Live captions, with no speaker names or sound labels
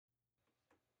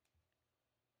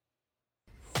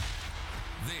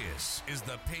This is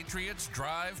the Patriots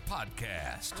Drive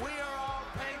Podcast. We are all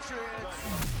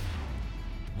Patriots.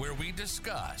 Where we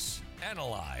discuss,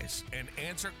 analyze, and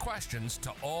answer questions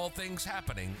to all things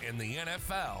happening in the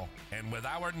NFL and with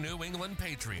our New England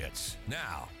Patriots.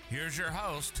 Now, here's your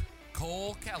host,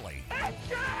 Cole Kelly. Let's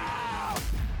go!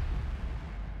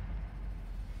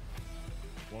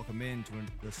 Welcome in to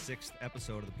the 6th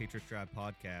episode of the Patriots Drive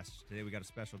Podcast. Today we got a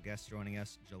special guest joining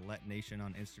us, GilletteNation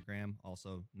on Instagram,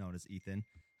 also known as Ethan.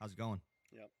 How's it going?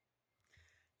 Yep.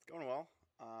 It's going well.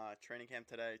 Training camp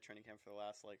today, training camp for the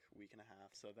last week and a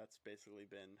half. So that's basically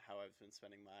been how I've been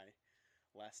spending my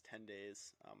last 10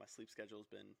 days. My sleep schedule's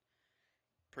been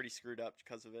pretty screwed up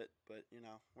because of it, but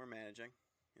we're managing.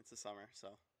 It's the summer,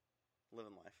 so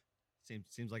living life.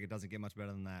 Seems like it doesn't get much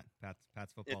better than that.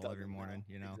 Pat's football every morning,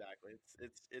 Exactly.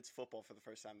 It's football for the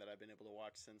first time that I've been able to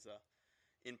watch since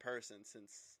in person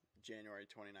since January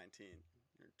 2019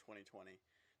 or 2020,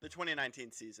 the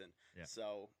 2019 season. Yeah.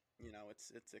 So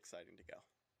it's exciting to go.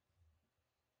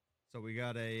 So we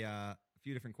got a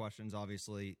few different questions.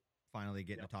 Obviously, finally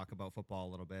getting to talk about football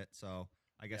a little bit. So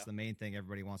I guess the main thing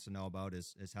everybody wants to know about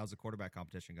is how's the quarterback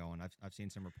competition going? I've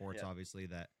seen some reports, obviously,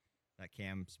 that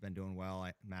Cam's been doing well.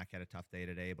 Mac had a tough day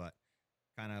today, but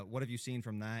kind of what have you seen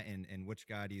from that, and which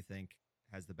guy do you think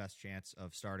has the best chance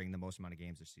of starting the most amount of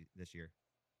games this year?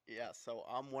 Yeah, so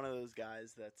I'm one of those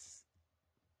guys that's,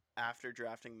 after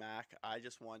drafting Mac, I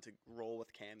just wanted to roll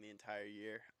with Cam the entire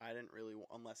year. I didn't really,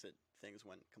 unless things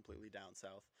went completely down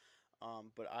south.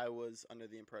 But I was under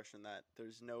the impression that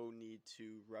there's no need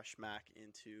to rush Mac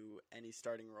into any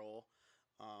starting role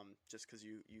just because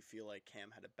you feel like Cam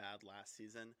had a bad last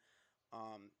season.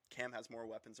 Cam has more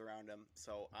weapons around him,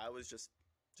 so I was just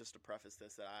to preface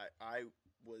this, that I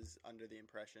was under the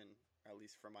impression, at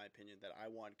least from my opinion, that I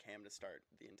want Cam to start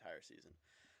the entire season.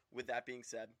 With that being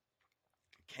said,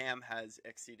 Cam has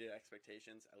exceeded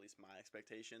expectations, at least my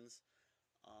expectations.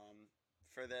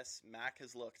 For this, Mac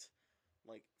has looked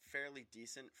fairly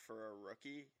decent for a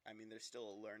rookie. I mean, there's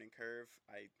still a learning curve.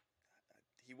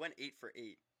 He went 8 for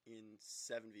 8 in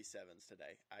 7v7s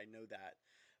today. I know that.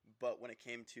 But when it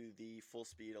came to the full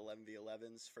speed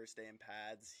 11v11s, first day in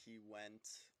pads, he went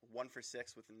 1 for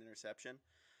 6 with an interception.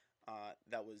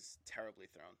 That was terribly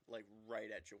thrown, right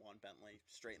at Jawan Bentley,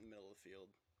 straight in the middle of the field.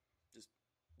 Just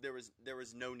there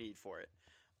was no need for it.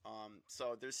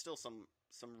 So there's still some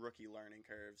rookie learning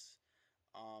curves.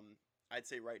 I'd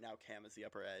say right now Cam is the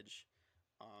upper edge.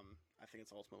 I think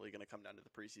it's ultimately going to come down to the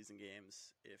preseason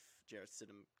games if Jarrett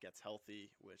Stidham gets healthy,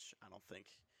 which I don't think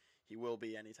he will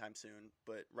be anytime soon.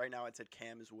 But right now I'd say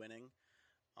Cam is winning.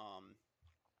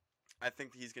 I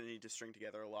think he's going to need to string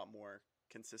together a lot more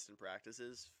consistent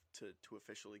practices to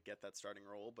officially get that starting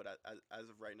role. But as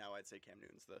of right now, I'd say Cam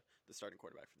Newton's the starting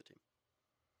quarterback for the team.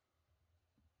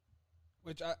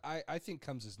 Which I think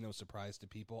comes as no surprise to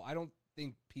people. I don't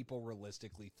think people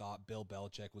realistically thought Bill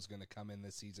Belichick was going to come in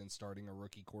this season starting a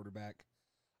rookie quarterback.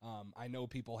 I know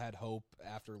people had hope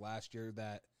after last year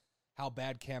that how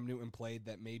bad Cam Newton played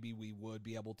that maybe we would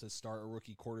be able to start a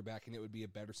rookie quarterback and it would be a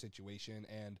better situation.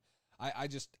 And I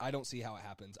don't see how it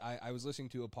happens. I was listening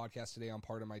to a podcast today on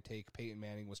Part of My Take. Peyton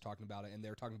Manning was talking about it, and they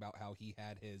were talking about how he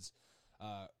had his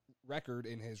record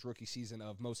in his rookie season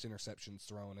of most interceptions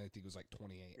thrown. I think it was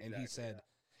 28. Exactly, and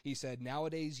he said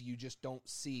nowadays you just don't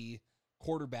see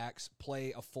quarterbacks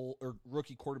play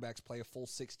rookie quarterbacks play a full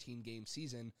 16 game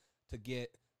season to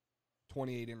get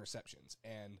 28 interceptions.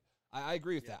 And I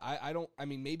agree with that. I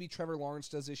mean, maybe Trevor Lawrence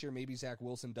does this year, maybe Zach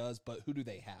Wilson does, but who do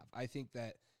they have? I think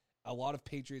that a lot of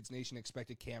Patriots Nation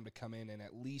expected Cam to come in and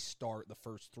at least start the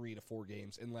first 3 to 4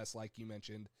 games, unless, like you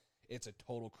mentioned, it's a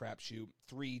total crapshoot.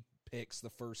 3 picks the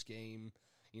first game,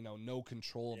 no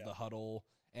control of the huddle.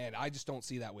 And I just don't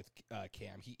see that with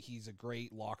Cam. He's a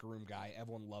great locker room guy.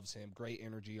 Everyone loves him. Great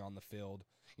energy on the field.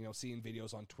 Seeing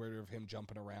videos on Twitter of him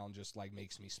jumping around just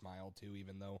makes me smile too,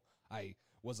 even though I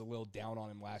was a little down on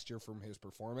him last year from his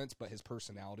performance. But his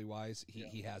personality-wise,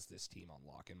 he has this team on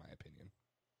lock, in my opinion.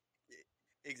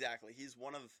 Exactly. He's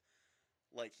one of,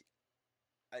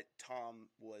 Tom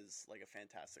was a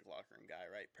fantastic locker room guy,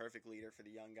 right? Perfect leader for the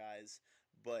young guys.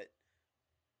 But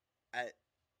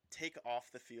take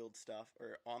off the field stuff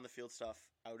or on the field stuff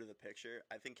out of the picture,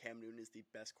 I think Cam Newton is the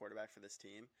best quarterback for this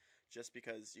team just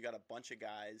because you got a bunch of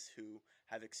guys who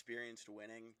have experienced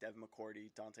winning. Devin McCourty,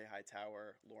 Dante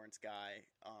Hightower, Lawrence Guy,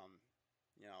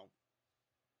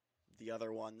 the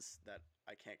other ones that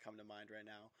I can't come to mind right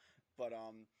now. But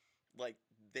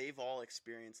they've all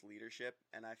experienced leadership,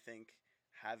 and I think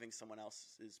having someone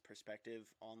else's perspective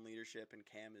on leadership, and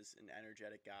Cam is an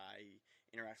energetic guy.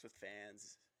 He interacts with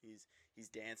fans. He's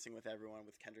dancing with everyone,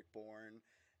 with Kendrick Bourne.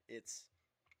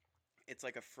 it's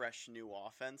like a fresh new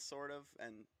offense sort of,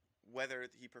 and whether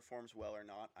he performs well or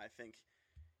not, I think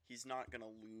he's not going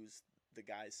to lose the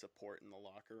guys' support in the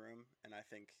locker room. And I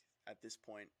think at this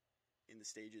point in the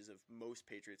stages of most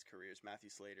Patriots careers, Matthew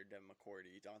Slater, Devin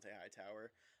McCourty, Dante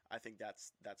Hightower, I think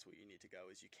that's what you need to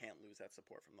go, is you can't lose that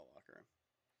support from the locker room.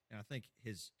 And I think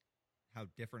how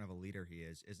different of a leader he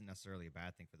is isn't necessarily a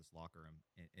bad thing for this locker room.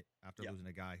 After losing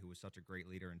a guy who was such a great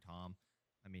leader in Tom,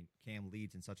 I mean, Cam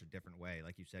leads in such a different way.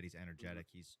 Like you said, he's energetic.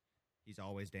 He's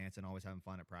always dancing, always having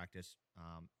fun at practice.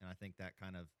 And I think that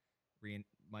kind of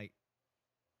might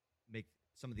make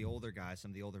some of the older guys,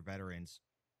 some of the older veterans,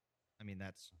 I mean,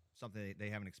 that's something they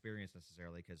haven't experienced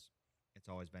necessarily because it's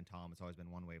always been Tom. It's always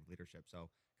been one way of leadership. So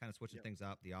kind of switching things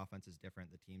up. The offense is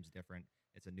different. The team's different.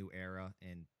 It's a new era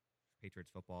in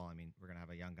Patriots football. I mean, we're going to have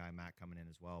a young guy, Matt, coming in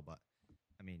as well. But,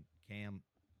 I mean, Cam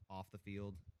off the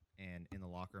field and in the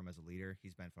locker room as a leader,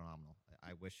 he's been phenomenal.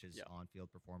 I wish his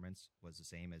on-field performance was the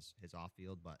same as his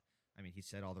off-field. But, I mean, he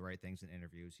said all the right things in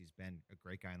interviews. He's been a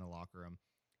great guy in the locker room.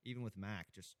 Even with Mac,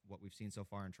 just what we've seen so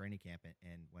far in training camp,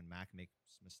 and when Mac makes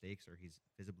mistakes or he's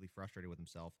visibly frustrated with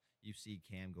himself, you see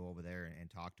Cam go over there and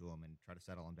talk to him and try to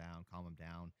settle him down, calm him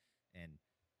down, and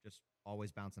just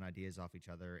always bouncing ideas off each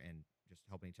other and just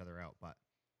helping each other out. But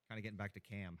kind of getting back to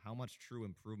Cam, how much true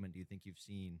improvement do you think you've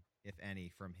seen, if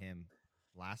any, from him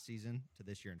last season to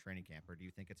this year in training camp? Or do you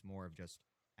think it's more of just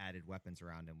added weapons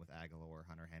around him with Aguilar,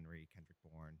 Hunter Henry, Kendrick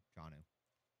Bourne, Jonnu?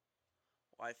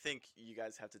 I think you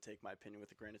guys have to take my opinion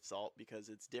with a grain of salt because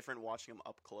it's different watching him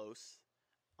up close.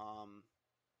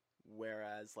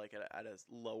 Whereas like at a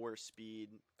lower speed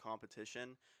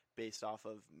competition, based off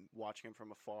of watching him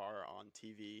from afar on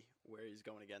TV, where he's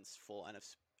going against full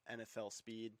NFL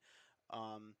speed,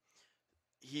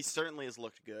 he certainly has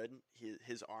looked good.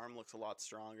 His arm looks a lot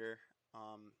stronger.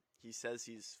 He says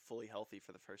he's fully healthy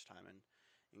for the first time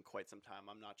in quite some time.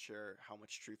 I'm not sure how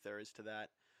much truth there is to that.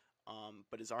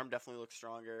 But his arm definitely looks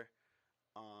stronger.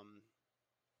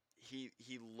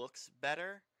 He looks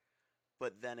better,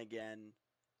 but then again,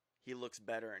 he looks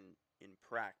better in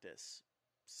practice.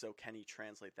 So can he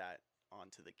translate that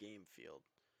onto the game field?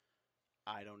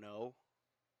 I don't know.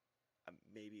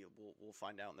 Maybe we'll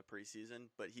find out in the preseason,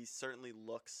 but he certainly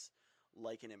looks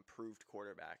like an improved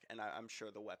quarterback, and I'm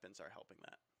sure the weapons are helping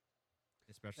that.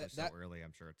 Especially so early,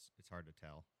 I'm sure it's hard to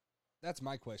tell. That's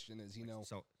my question. Is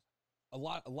a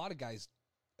lot of guys,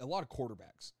 a lot of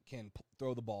quarterbacks can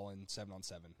throw the ball in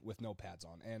 7-on-7 with no pads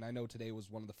on. And I know today was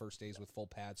one of the first days with full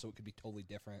pads, so it could be totally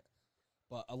different.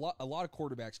 But a lot of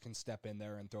quarterbacks can step in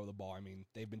there and throw the ball. I mean,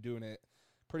 they've been doing it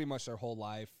pretty much their whole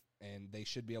life, and they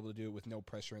should be able to do it with no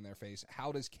pressure in their face.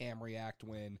 How does Cam react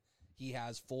when he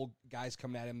has full guys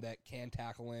coming at him that can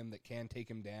tackle him, that can take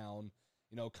him down,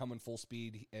 coming full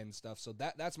speed and stuff? So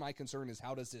that's my concern, is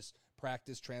how does this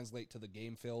practice translate to the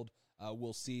game field?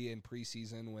 We'll see in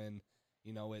preseason when,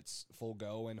 it's full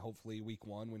go, and hopefully week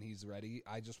 1 when he's ready.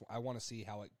 I want to see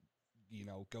how it,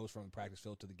 goes from the practice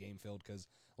field to the game field, because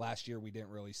last year we didn't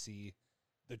really see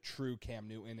the true Cam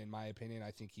Newton, in my opinion.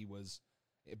 I think he was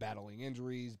battling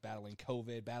injuries, battling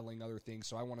COVID, battling other things.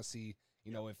 So I want to see,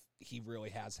 if he really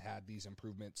has had these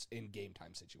improvements in game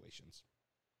time situations.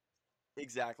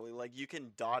 Exactly. Like, you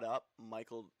can dot up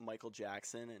Michael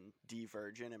Jackson and D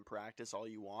Virgin in practice all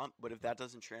you want, but if that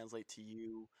doesn't translate to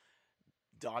you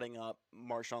dotting up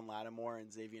Marshawn Lattimore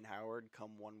and Xavier Howard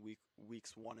come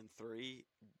weeks 1 and 3,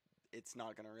 it's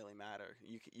not going to really matter.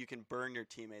 You can burn your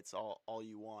teammates all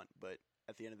you want, but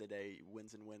at the end of the day,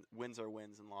 wins are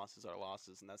wins and losses are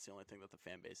losses, and that's the only thing that the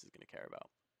fan base is going to care about.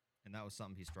 And that was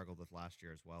something he struggled with last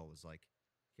year as well, was like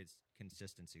his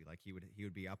consistency. Like he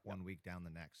would be up one week, down the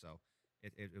next. So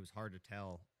it was hard to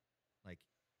tell. Like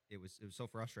it was so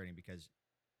frustrating because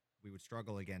we would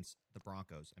struggle against the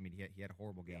Broncos. I mean, he had a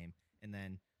horrible game, and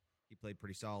then he played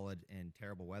pretty solid in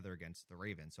terrible weather against the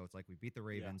Ravens. So it's like we beat the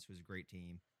Ravens, who's a great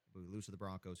team, but we lose to the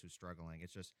Broncos, who's struggling.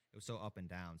 It was so up and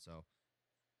down. So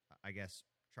I guess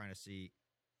trying to see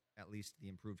at least the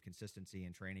improved consistency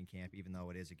in training camp, even though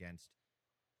it is against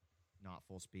not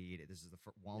full speed. This is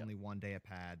only 1 day of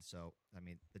pads, so I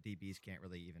mean the DBs can't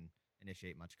really even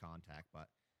initiate much contact. But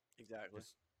exactly,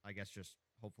 I guess just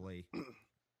hopefully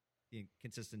the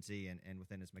consistency and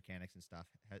within his mechanics and stuff.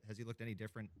 Has he looked any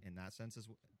different in that sense, as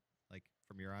like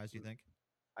from your eyes? Do you think?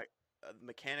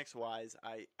 Mechanics wise,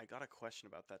 I got a question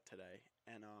about that today,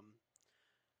 and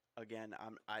again,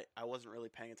 I wasn't really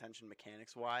paying attention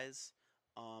mechanics wise.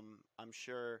 I'm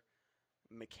sure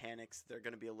mechanics, they're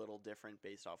going to be a little different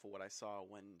based off of what I saw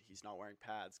when he's not wearing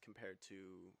pads compared to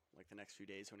like the next few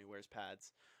days when he wears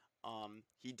pads.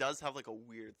 He does have like a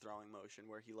weird throwing motion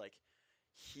where he like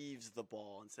heaves the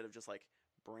ball instead of just like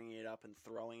bringing it up and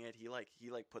throwing it. He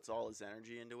puts all his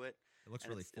energy into it. It looks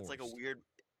And really it's forced. like a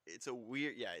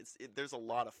weird, yeah. There's a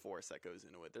lot of force that goes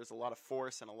into it. There's a lot of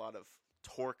force and a lot of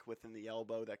torque within the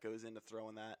elbow that goes into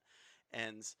throwing that,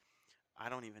 and I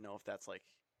don't even know if that's like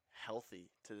healthy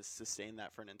to sustain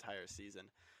that for an entire season.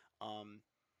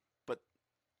 But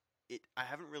I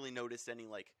haven't really noticed any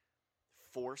like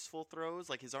forceful throws.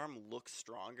 Like his arm looks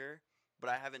stronger, but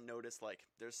I haven't noticed like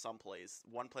there's some plays.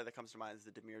 One play that comes to mind is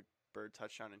the Demir Bird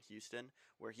touchdown in Houston,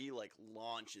 where he like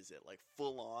launches it like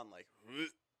full on, like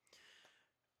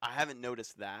I haven't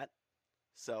noticed that.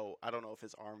 So I don't know if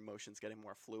his arm motion's getting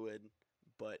more fluid,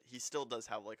 but he still does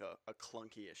have like a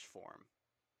clunky-ish form.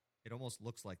 It almost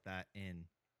looks like that in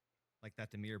like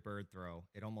that Demir Bird throw.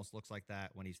 It almost looks like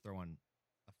that when he's throwing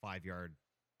a 5-yard.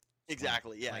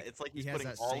 Exactly, yeah. Like, it's like he he's has putting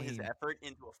that all his same- effort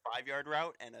into a 5-yard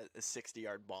route and a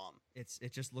 60-yard bomb.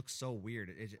 It just looks so weird.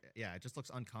 It just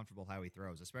looks uncomfortable how he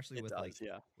throws, especially It with does,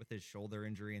 yeah. with his shoulder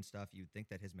injury and stuff. You'd think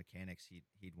that his mechanics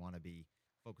he'd want to be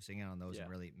focusing in on those Yeah.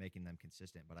 and really making them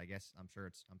consistent. But I guess I'm sure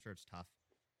it's tough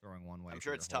throwing one way. I'm for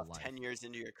sure your it's whole tough life. 10 years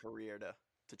into your career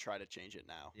to try to change it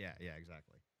now. Yeah,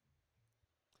 exactly.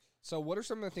 So what are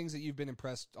some of the things that you've been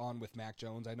impressed on with Mac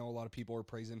Jones? I know a lot of people are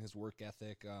praising his work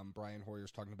ethic. Brian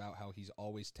Hoyer's talking about how he's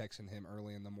always texting him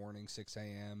early in the morning, 6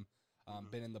 a.m.,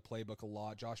 been in the playbook a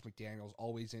lot. Josh McDaniels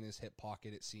always in his hip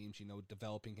pocket, it seems,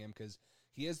 developing him because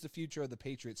he is the future of the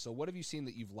Patriots. So what have you seen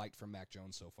that you've liked from Mac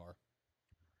Jones so far?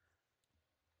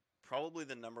 Probably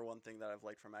the number one thing that I've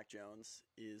liked from Mac Jones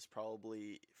is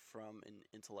probably from an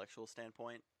intellectual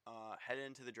standpoint. Headed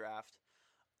into the draft,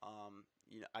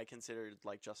 I considered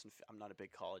like I'm not a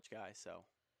big college guy, so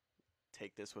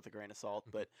take this with a grain of salt,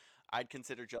 but I'd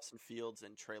consider Justin Fields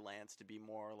and Trey Lance to be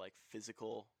more like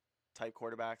physical type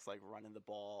quarterbacks, like running the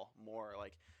ball, more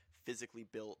like physically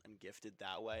built and gifted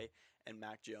that way. And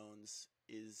Mac Jones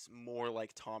is more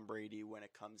like Tom Brady when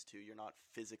it comes to you're not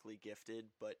physically gifted,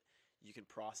 but you can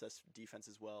process defense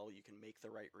as well. You can make the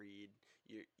right read.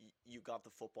 You got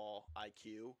the football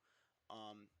IQ.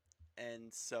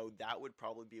 And so that would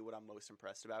probably be what I'm most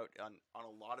impressed about on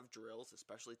a lot of drills,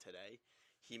 especially today.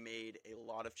 He made a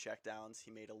lot of checkdowns.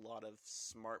 He made a lot of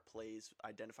smart plays,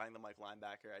 identifying the Mike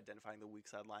linebacker, identifying the weak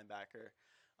side linebacker,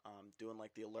 doing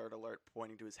like the alert,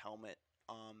 pointing to his helmet.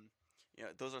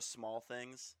 Those are small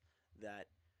things that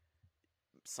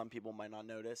some people might not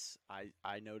notice.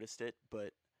 I noticed it,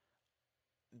 but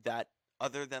that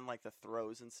other than like the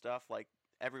throws and stuff, like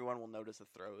everyone will notice the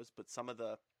throws, but some of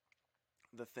the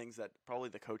things that probably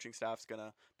the coaching staff's going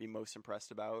to be most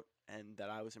impressed about and that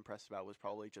I was impressed about was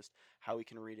probably just how he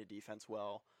can read a defense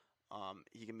well.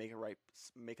 He can make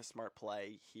a smart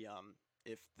play. He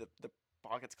if the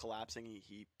pocket's collapsing,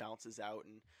 he bounces out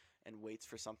and waits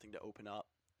for something to open up.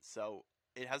 So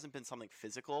it hasn't been something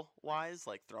physical wise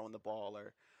like throwing the ball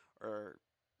or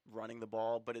running the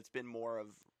ball, but it's been more of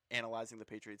analyzing the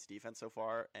Patriots defense so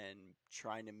far and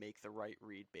trying to make the right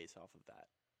read based off of that.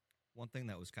 One thing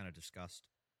that was kind of discussed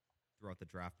throughout the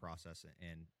draft process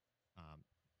and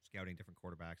scouting different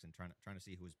quarterbacks and trying to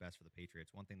see who was best for the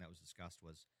Patriots, one thing that was discussed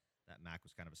was that Mac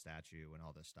was kind of a statue and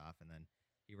all this stuff, and then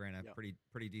he ran a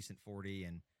pretty decent 40,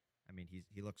 and I mean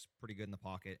he looks pretty good in the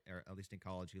pocket, or at least in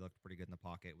college he looked pretty good in the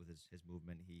pocket with his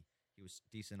movement. He was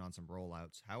decent on some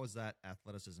rollouts. How is that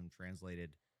athleticism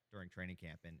translated during training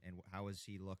camp, and how does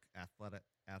he look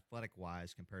athletic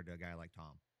wise compared to a guy like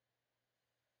Tom?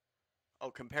 Oh,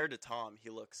 compared to Tom,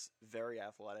 he looks very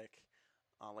athletic.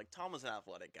 Like Tom was an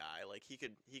athletic guy. Like he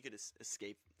could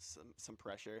escape some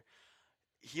pressure.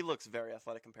 He looks very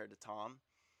athletic compared to Tom.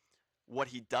 What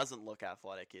he doesn't look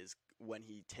athletic is when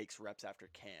he takes reps after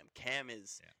Cam. Cam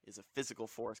is a physical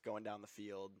force going down the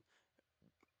field,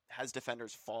 has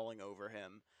defenders falling over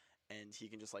him, and he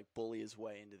can just like bully his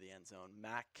way into the end zone.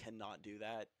 Mac cannot do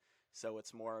that. So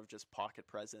it's more of just pocket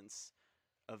presence,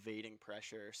 evading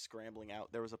pressure, scrambling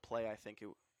out. There was a play, I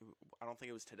don't think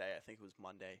it was today, I think it was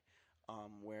Monday,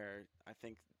 where I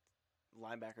think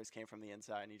linebackers came from the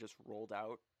inside and he just rolled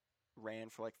out, ran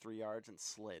for like 3 yards and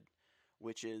slid,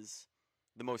 which is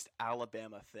the most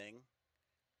Alabama thing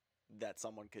that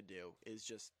someone could do. Is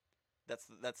just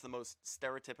that's the most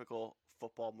stereotypical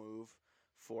football move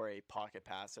for a pocket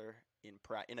passer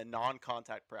in a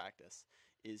non-contact practice,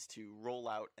 is to roll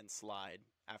out and slide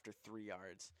after 3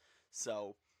 yards.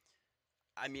 So,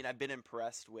 I mean, I've been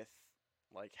impressed with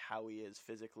like how he is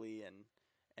physically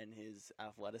and his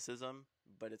athleticism,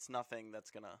 but it's nothing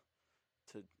that's gonna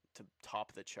to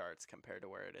top the charts compared to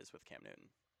where it is with Cam Newton.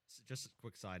 So just a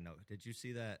quick side note: Did you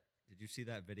see that? Did you see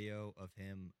that video of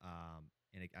him? I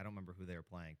don't remember who they were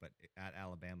playing, but at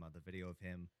Alabama, the video of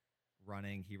him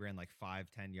running, he ran like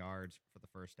 5-10 yards for the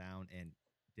first down, and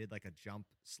did like a jump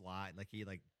slide, like he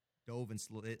like dove and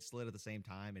slid at the same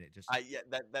time, and it just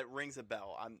that rings a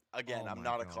bell. I'm Oh I'm my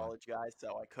not a God. college guy,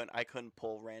 so I couldn't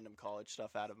pull random college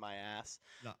stuff out of my ass.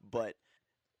 No. But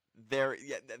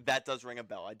that does ring a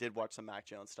bell. I did watch some Mac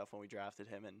Jones stuff when we drafted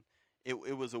him, and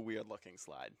it was a weird looking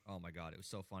slide. Oh my God, it was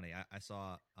so funny. I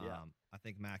saw Yeah. I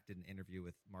think Mac did an interview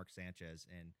with Mark Sanchez,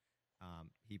 and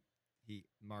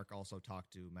Mark also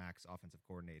talked to Mac's offensive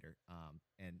coordinator,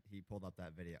 and he pulled up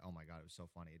that video. Oh my God, it was so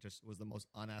funny. It just was the most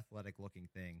unathletic looking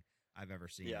thing I've ever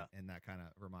seen, Yeah. and that kind of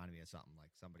reminded me of something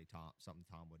like something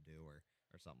Tom would do or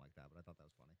something like that. But I thought that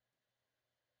was funny.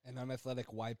 An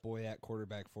unathletic white boy at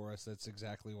quarterback for us. That's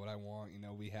exactly what I want.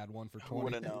 We had one for Who 20.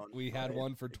 would've known, We had right?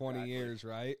 one for 20 Exactly. years,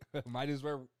 right? might as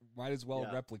well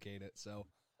Yeah. replicate it. So,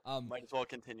 Might as well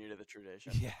continue to the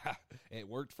tradition. yeah, it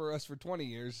worked for us for 20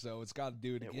 years, so it's got to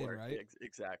do it again, worked. right?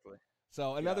 Exactly.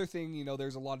 So another thing,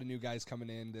 there's a lot of new guys coming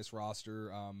in this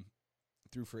roster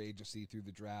through free agency, through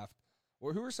the draft.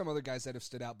 Or who are some other guys that have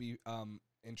stood out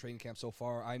in training camp so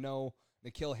far? I know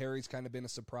N'Keal Harry's kind of been a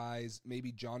surprise.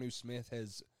 Maybe Jonnu Smith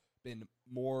has been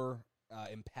more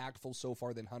impactful so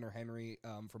far than Hunter Henry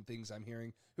from things I'm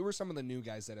hearing. Who are some of the new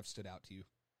guys that have stood out to you?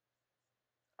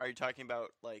 Are you talking about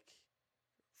like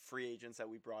free agents that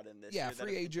we brought in this year? Yeah, that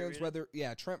free have agents,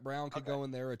 contributed? Trent Brown could Okay. go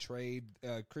in there, a trade,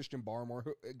 Christian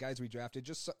Barmore, guys we drafted,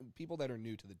 just people that are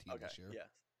new to the team Okay. this year. Yeah.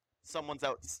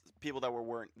 People that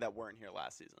weren't here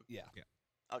last season. Yeah.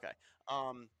 Okay.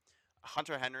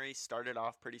 Hunter Henry started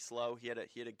off pretty slow. He had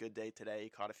a good day today. He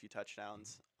caught a few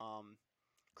touchdowns.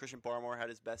 Christian Barmore had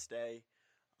his best day.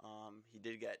 He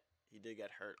did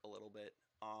get hurt a little bit.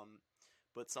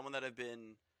 But someone that I've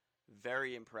been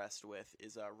very impressed with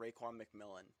is Raekwon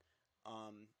McMillan.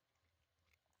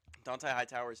 Dante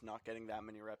Hightower is not getting that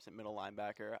many reps at middle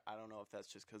linebacker. I don't know if that's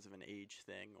just because of an age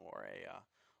thing or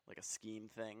a scheme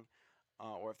thing,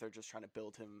 or if they're just trying to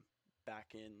build him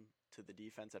back into the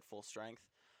defense at full strength.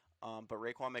 But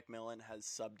Raekwon McMillan has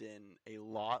subbed in a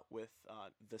lot with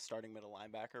the starting middle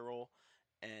linebacker role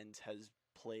and has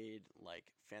played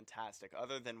like fantastic.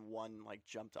 Other than one like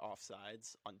jumped off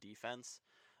sides on defense,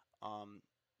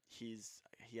 he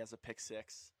has a pick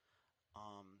six.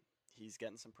 He's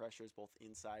getting some pressures both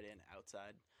inside and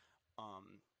outside.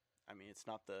 I mean, it's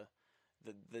not the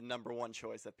number one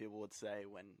choice that people would say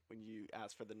when you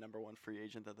ask for the number one free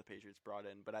agent that the Patriots brought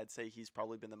in, but I'd say he's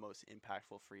probably been the most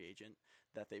impactful free agent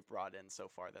that they've brought in so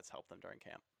far that's helped them during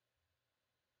camp.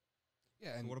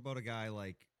 Yeah, So and what about a guy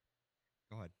like?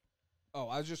 Go ahead. oh,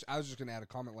 I was just going to add a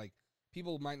comment. Like,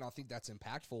 people might not think that's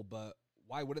impactful, but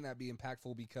why wouldn't that be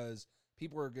impactful? Because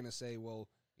people are going to say, well,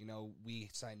 we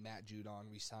signed Matt Judon,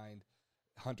 we signed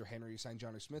Hunter Henry, we signed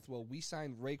Jonnu Smith. Well, we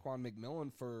signed Raekwon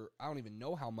McMillan for I don't even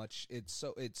know how much. It's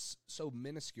so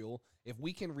minuscule. If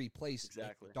we can replace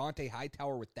Exactly. Dante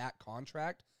Hightower with that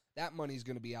contract, that money's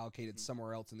going to be allocated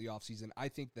somewhere else in the offseason. I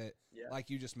think that, like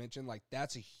you just mentioned, like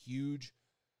that's a huge.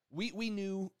 We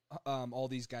knew all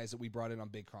these guys that we brought in on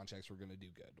big contracts were going to do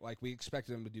good. Like, we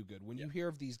expected them to do good. When you hear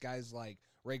of these guys like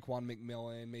Raekwon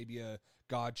McMillan, maybe a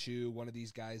Godchu, one of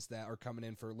these guys that are coming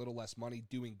in for a little less money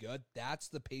doing good, that's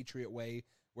the Patriot way,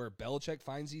 where Belichick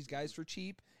finds these guys for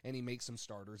cheap and he makes some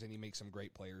starters and he makes some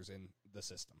great players in the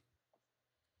system.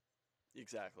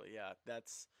 Exactly. Yeah,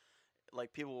 that's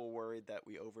like people were worried that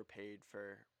we overpaid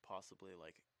for possibly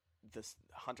like this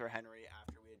Hunter Henry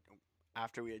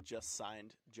after we had just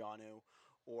signed Jonnu,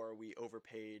 or we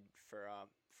overpaid for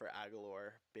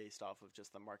Aguilar based off of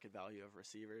just the market value of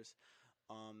receivers.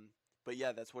 But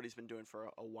yeah, that's what he's been doing for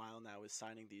a while now, is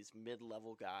signing these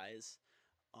mid-level guys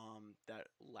that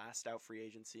last out free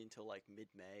agency until like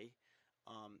mid-May.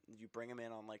 You bring them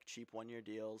in on like cheap one-year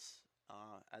deals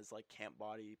as like camp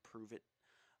body, prove it,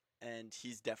 and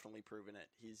he's definitely proven it.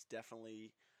 He's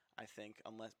definitely, I think,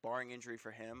 unless barring injury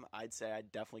for him, I'd say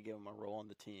I'd definitely give him a role on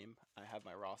the team. I have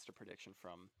my roster prediction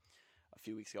from a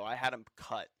few weeks ago. I had him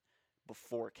cut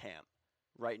before camp.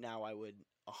 Right now, I would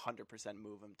 100%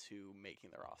 move him to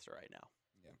making the roster right now.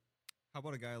 Yeah. How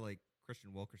about a guy like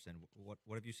Christian Wilkerson? What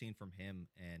have you seen from him?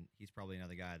 And he's probably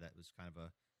another guy that was kind of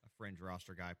a fringe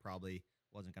roster guy. Probably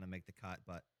wasn't going to make the cut,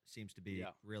 but seems to be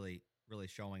really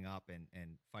showing up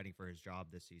and fighting for his job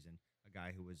this season. A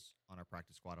guy who was on our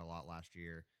practice squad a lot last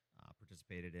year,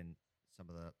 participated in some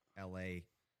of the LA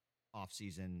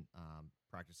off-season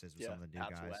practices with some of the new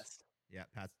Pats guys. West. Yeah,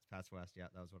 Pats West. Yeah,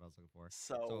 that was what I was looking for.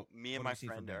 So me and what my have you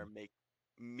seen from friend him?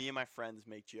 me and my friends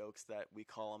make jokes that we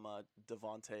call him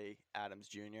Devontae Adams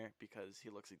Jr. because he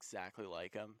looks exactly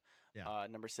like him. Yeah.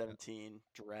 Number 17,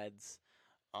 dreads.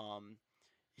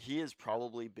 He has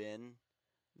probably been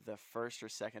the first or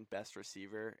second best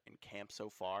receiver in camp so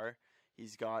far.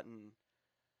 He's gotten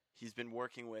He's been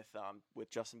working with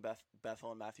Justin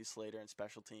Bethel and Matthew Slater in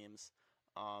special teams.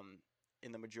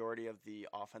 In the majority of the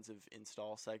offensive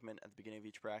install segment at the beginning of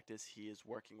each practice, he is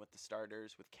working with the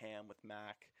starters, with Cam, with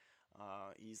Mac.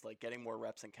 He's like getting more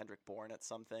reps than Kendrick Bourne at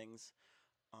some things.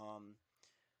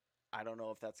 I don't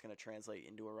know if that's going to translate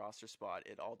into a roster spot.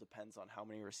 It all depends on how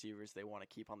many receivers they want to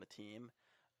keep on the team.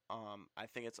 I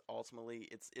think it's ultimately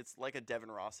it's like a Devin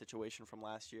Ross situation from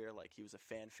last year. Like he was a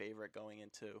fan favorite going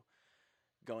into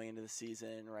the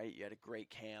season, right? You had a great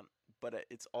camp, but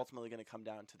it's ultimately going to come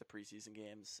down to the preseason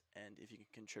games. And if you can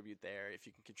contribute there, if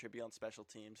you can contribute on special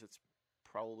teams, it's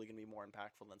probably going to be more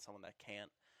impactful than someone that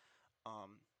can't.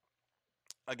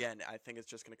 Again, I think it's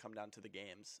just going to come down to the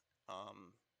games.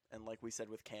 And like we said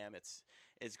with Cam, it's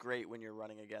great when you're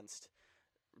running against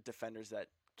defenders that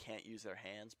can't use their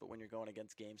hands, but when you're going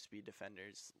against game speed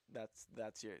defenders, that's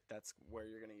where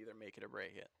you're going to either make it or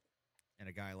break it. And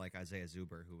a guy like Isaiah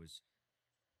Zuber, who was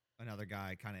another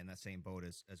guy kind of in that same boat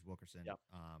as Wilkerson. Yep.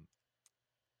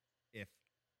 If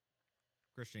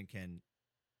Christian can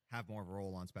have more of a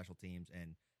role on special teams,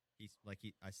 and he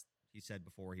said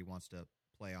before, he wants to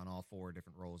play on all 4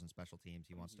 different roles in special teams.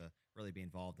 He wants to really be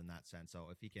involved in that sense. So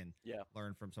if he can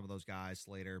learn from some of those guys,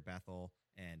 Slater, Bethel,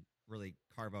 and really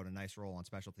carve out a nice role on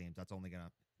special teams, that's only going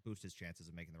to boost his chances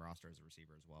of making the roster as a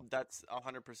receiver as well. That's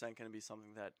 100% going to be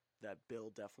something that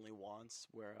Bill definitely wants.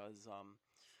 Whereas,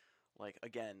 like,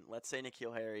 again, let's say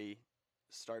N'Keal Harry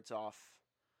starts off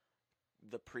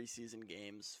the preseason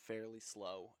games fairly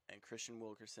slow, and Christian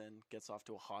Wilkerson gets off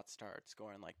to a hot start,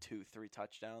 scoring like 2-3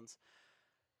 touchdowns.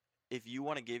 If you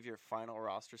want to give your final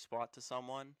roster spot to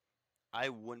someone, I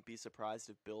wouldn't be surprised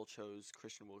if Bill chose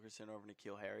Christian Wilkerson over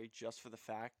N'Keal Harry, just for the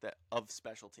fact that of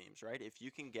special teams, right? If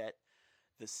you can get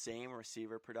the same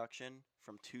receiver production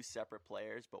from 2 separate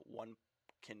players, but one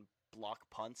can block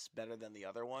punts better than the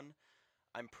other one,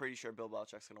 I'm pretty sure Bill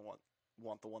Belichick's going to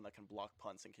want the one that can block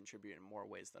punts and contribute in more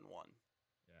ways than one.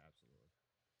 Yeah, absolutely.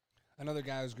 Another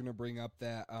guy I was going to bring up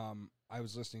that I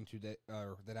was listening to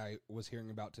that I was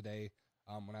hearing about today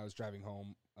when I was driving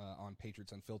home on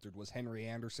Patriots Unfiltered was Henry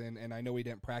Anderson. And I know he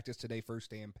didn't practice today, first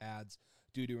day in pads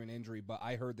due to an injury, but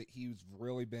I heard that he's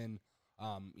really been,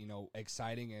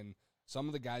 exciting. And some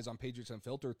of the guys on Patriots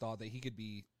Unfiltered thought that he could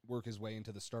work his way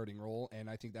into the starting role. And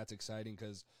I think that's exciting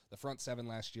because the front 7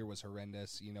 last year was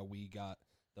horrendous. We got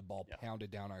the ball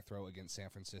pounded down our throat against San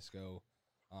Francisco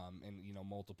and,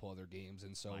 multiple other games.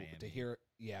 And so Miami. to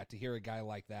hear a guy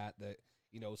like that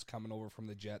is coming over from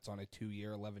the Jets on a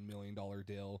 2-year, $11 million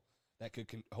deal that could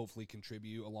hopefully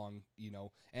contribute along,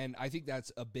 and I think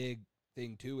that's a big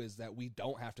thing too, is that we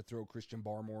don't have to throw Christian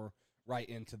Barmore right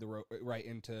into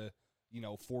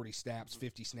 40 snaps,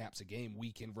 50 snaps a game.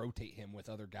 We can rotate him with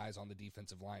other guys on the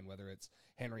defensive line, whether it's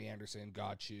Henry Anderson,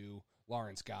 Gachu,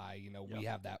 Lawrence Guy, we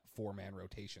have that 4-man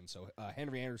rotation. So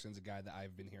Henry Anderson's a guy that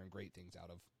I've been hearing great things out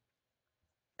of.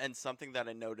 And something that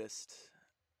I noticed,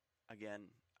 again,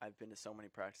 I've been to so many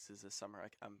practices this summer.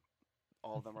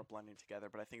 All of them are blending together,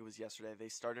 but I think it was yesterday. They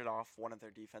started off one of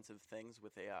their defensive things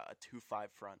with a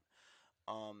 2-5 front.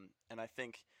 And I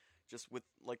think just with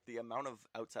like the amount of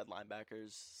outside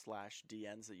linebackers /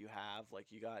 DNs that you have, like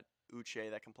you got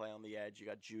Uche that can play on the edge, you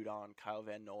got Judon, Kyle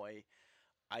Van Noy.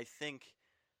 I think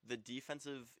the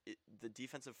defensive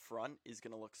front is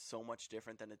going to look so much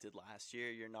different than it did last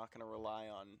year. You're not going to rely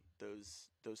on those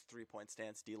 3-point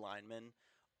stance D linemen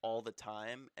all the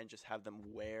time and just have them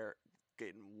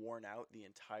getting worn out the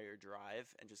entire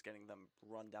drive and just getting them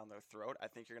run down their throat. I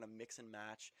think you're going to mix and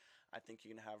match. I think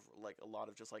you're going to have like a lot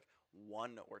of just like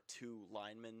 1 or 2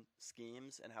 lineman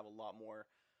schemes and have a lot more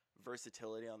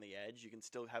versatility on the edge. You can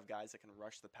still have guys that can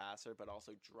rush the passer but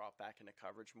also drop back into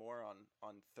coverage more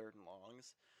on 3rd and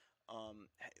longs.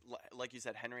 Like you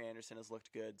said, Henry Anderson has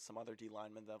looked good. Some other D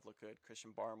linemen that have looked good.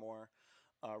 Christian Barmore,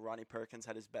 Ronnie Perkins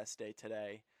had his best day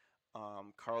today.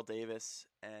 Carl Davis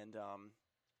and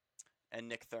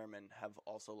Nick Thurman have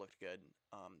also looked good.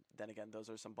 Then again, those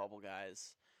are some bubble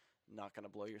guys, not going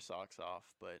to blow your socks off.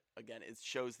 But again, it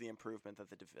shows the improvement that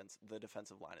the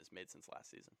defensive line has made since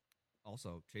last season.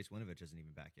 Also, Chase Winovich isn't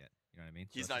even back yet. You know what I mean?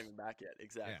 He's not even back yet.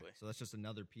 Exactly. Yeah, so that's just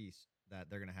another piece that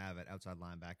they're going to have at outside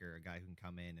linebacker, a guy who can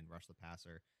come in and rush the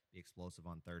passer, be explosive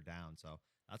on 3rd down. So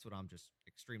that's what I'm just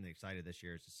extremely excited this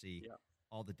year is to see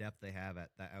all the depth they have at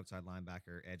that outside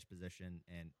linebacker, edge position,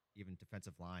 and even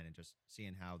defensive line, and just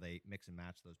seeing how they mix and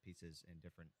match those pieces in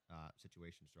different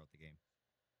situations throughout the game.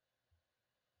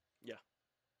 Yeah.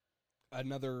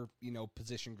 Another,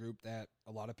 position group that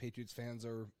a lot of Patriots fans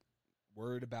are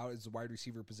worried about is the wide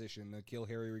receiver position. N'Keal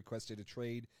Harry requested a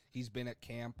trade. He's been at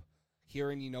camp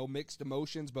hearing, mixed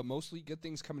emotions, but mostly good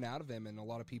things coming out of him. And a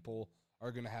lot of people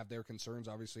are going to have their concerns,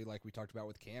 obviously, like we talked about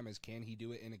with Cam, is can he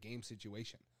do it in a game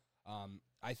situation?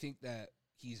 I think that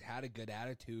he's had a good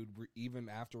attitude even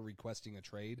after requesting a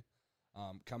trade,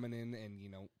 coming in and,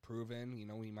 proven,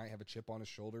 he might have a chip on his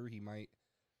shoulder. He might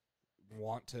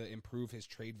want to improve his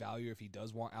trade value if he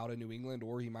does want out of New England,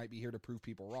 or he might be here to prove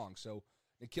people wrong. So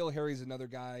N'Keal Harry's another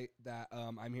guy that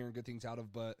I'm hearing good things out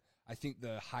of, but I think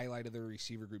the highlight of the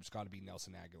receiver group's got to be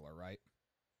Nelson Aguilar, right?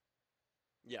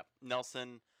 Yeah,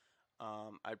 Nelson,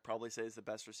 I'd probably say is the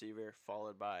best receiver,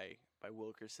 followed by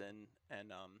Wilkerson,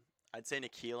 and I'd say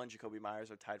N'Keal and Jacoby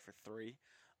Myers are tied for 3.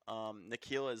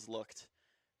 N'Keal has looked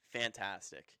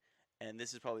fantastic, and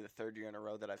this is probably the 3rd year in a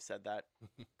row that I've said that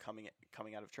coming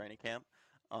out of training camp.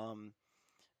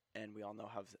 And we all know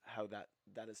how that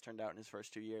has turned out in his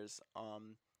first 2 years.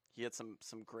 He had some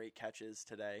great catches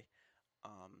today,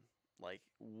 like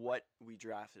what we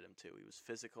drafted him to. He was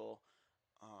physical.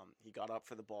 He got up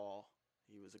for the ball.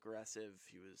 He was aggressive.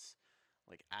 He was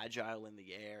like agile in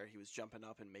the air. He was jumping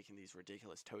up and making these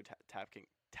ridiculous toe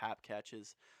tap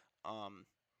catches.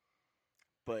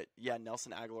 But yeah,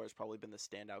 Nelson Aguilar has probably been the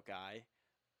standout guy.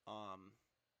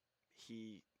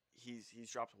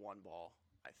 He's dropped one ball,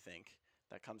 I think,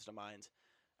 that comes to mind.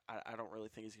 I don't really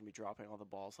think he's going to be dropping all the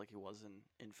balls like he was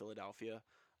in Philadelphia.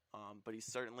 But he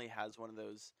certainly has one of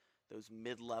those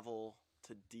mid-level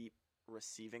to deep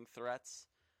receiving threats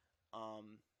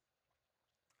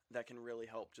that can really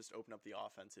help just open up the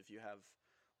offense if you have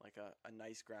like a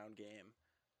nice ground game.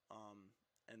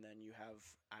 And then you have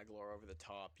Aguilar over the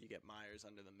top. You get Myers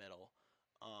under the middle.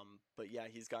 But yeah,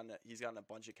 he's gotten a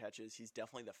bunch of catches. He's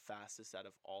definitely the fastest out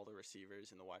of all the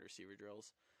receivers in the wide receiver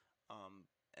drills.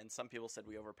 And some people said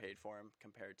we overpaid for him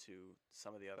compared to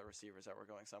some of the other receivers that were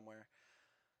going somewhere.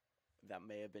 That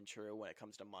may have been true when it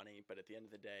comes to money, but at the end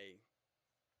of the day,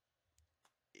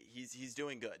 he's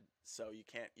doing good. So you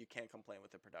can't complain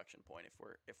with the production point if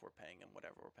we're paying him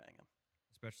whatever we're paying him.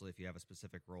 Especially if you have a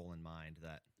specific role in mind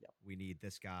that we need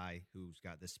this guy who's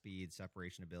got this speed,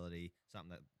 separation ability,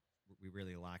 something that we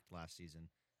really lacked last season.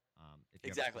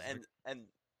 Exactly. And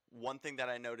one thing that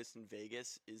I noticed in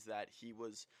Vegas is that he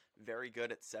was very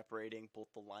good at separating both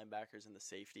the linebackers and the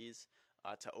safeties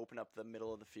to open up the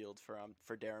middle of the field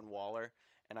for Darren Waller.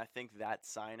 And I think that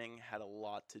signing had a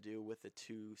lot to do with the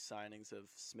 2 signings of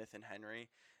Smith and Henry.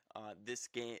 This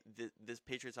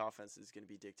Patriots offense is going to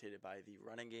be dictated by the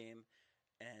running game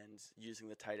and using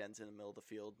the tight ends in the middle of the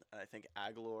field. And I think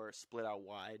Aguilar split out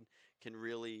wide can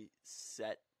really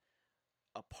set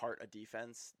apart a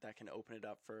defense that can open it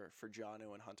up for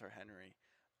Jonnu and Hunter Henry.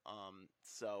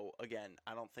 So again,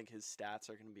 I don't think his stats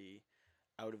are going to be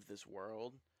out of this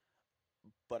world,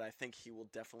 but I think he will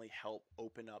definitely help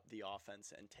open up the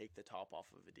offense and take the top off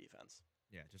of the defense.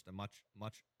 Yeah, just a much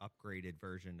upgraded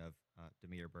version of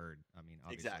Damiere Byrd. I mean,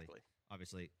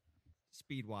 obviously,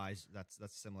 speed-wise, that's the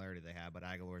similarity they have, but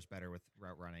Aguilar's better with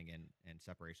route running and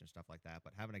separation, stuff like that.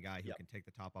 But having a guy who can take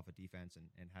the top off of defense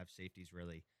and have safeties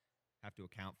really have to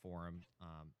account for him,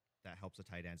 that helps the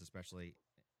tight ends, especially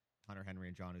Hunter Henry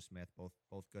and Jonnu Smith, both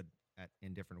good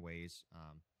in different ways.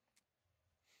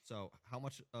 So how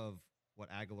much of what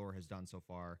Aguilar has done so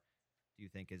far do you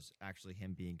think is actually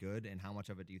him being good, and how much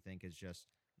of it do you think is just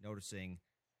noticing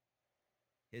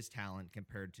his talent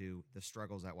compared to the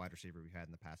struggles at wide receiver we've had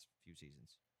in the past few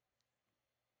seasons?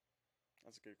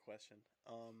 That's a good question.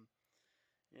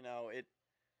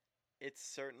 It's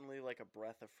certainly like a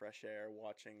breath of fresh air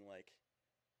watching, like,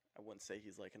 I wouldn't say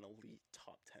he's like an elite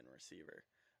top 10 receiver,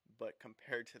 but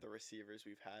compared to the receivers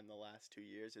we've had in the last 2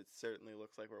 years, it certainly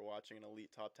looks like we're watching an elite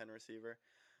top 10 receiver.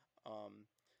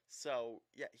 So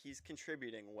yeah, he's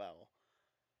contributing well.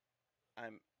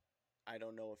 I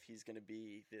don't know if he's going to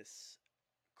be this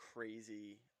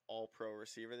crazy all-pro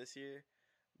receiver this year,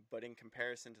 but in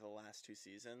comparison to the last 2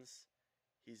 seasons,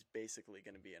 he's basically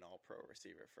going to be an all-pro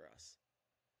receiver for us.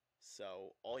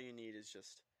 So all you need is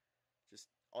just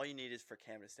all you need is for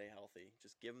Cam to stay healthy.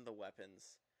 Just give him the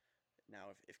weapons.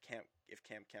 Now, if Cam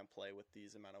can't play with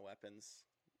these amount of weapons,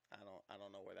 I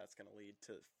don't know where that's going to lead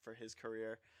to for his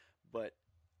career. But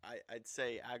I'd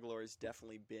say Aguilar has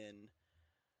definitely been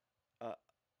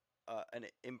an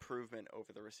improvement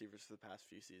over the receivers for the past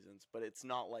few seasons. But it's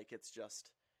not like it's just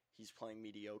he's playing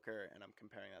mediocre and I'm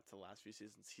comparing that to the last few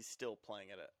seasons. He's still playing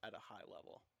at a high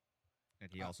level. And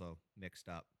he also mixed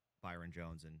up Byron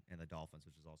Jones and the Dolphins,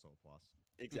 which is also a plus.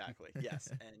 Exactly. Yes,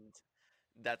 and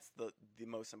that's the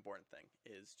most important thing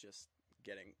is just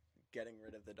getting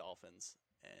rid of the Dolphins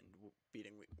and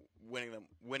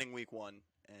winning week 1,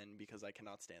 and because I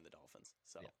cannot stand the Dolphins.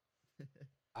 So yeah.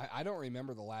 I don't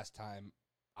remember the last time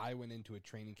I went into a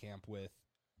training camp with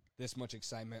this much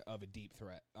excitement of a deep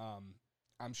threat.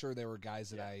 I'm sure there were guys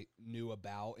that Yeah. I knew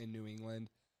about in New England,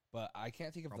 but I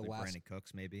can't think of Probably the last. Brandon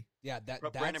Cooks, maybe. Yeah,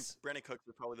 Brandon that's Cooks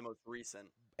was probably the most recent.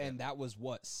 and that was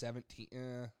what 17.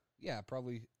 Yeah,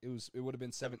 probably it would have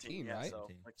been 17, yeah, right? so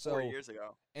 17. like So, 4 years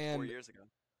ago. 4 and years ago.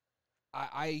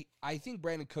 I think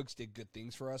Brandon Cooks did good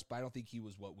things for us, but I don't think he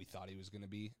was what we thought he was going to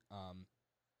be. And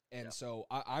Yeah. so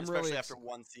I'm Especially really after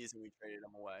one season, we traded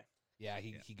him away. Yeah,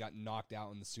 he got knocked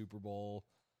out in the Super Bowl,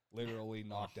 literally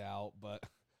knocked out. But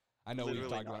I know Literally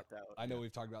we've talked about knocked out. I know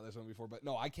we've talked about this one before, but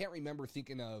no, I can't remember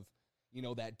thinking of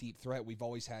that deep threat. We've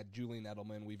always had Julian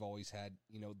Edelman, we've always had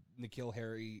N'Keal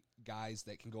Harry guys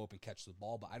that can go up and catch the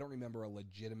ball, but I don't remember a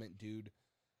legitimate dude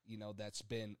that's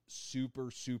been super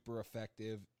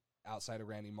effective outside of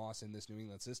Randy Moss in this New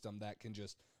England system that can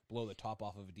just blow the top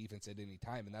off of a defense at any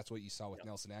time. And that's what you saw with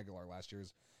Nelson Aguilar last year.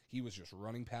 Is he was just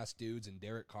running past dudes, and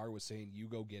Derek Carr was saying, "You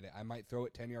go get it. I might throw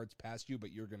it 10 yards past you,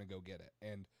 but you're going to go get it."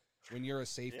 And when you're a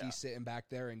safety sitting back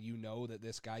there and you know that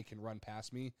this guy can run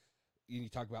past me, you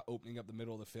talk about opening up the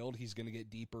middle of the field, he's going to get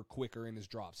deeper, quicker in his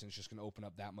drops, and it's just going to open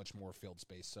up that much more field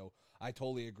space. So I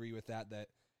totally agree with that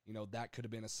that could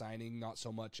have been a signing, not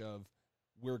so much of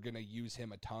we're going to use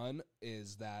him a ton,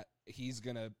 is that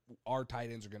our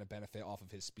tight ends are going to benefit off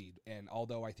of his speed. And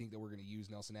although I think that we're going to use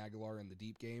Nelson Aguilar in the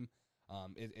deep game,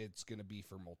 it's going to be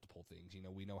for multiple things.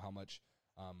 We know how much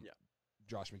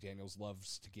Josh McDaniels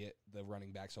loves to get the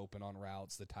running backs open on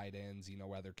routes, the tight ends,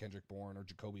 whether Kendrick Bourne or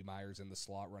Jacoby Myers in the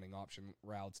slot running option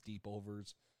routes, deep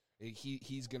overs.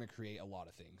 He's going to create a lot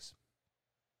of things.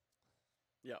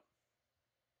 Yeah.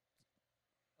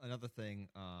 Another thing,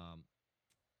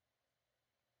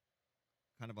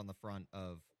 kind of on the front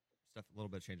of stuff, a little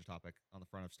bit of change of topic, on the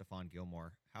front of Stephon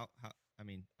Gilmore. I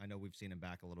mean, I know we've seen him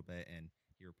back a little bit, and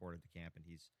he reported to camp, and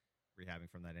he's rehabbing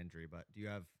from that injury. But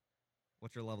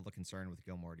what's your level of concern with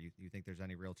Gilmore? Do you think there's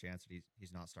any real chance that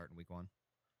he's not starting week 1?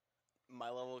 My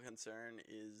level of concern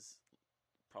is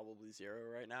probably 0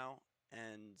 right now,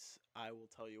 and I will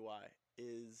tell you why.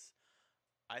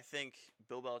 I think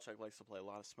Bill Belichick likes to play a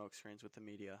lot of smoke screens with the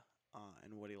media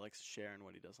and what he likes to share and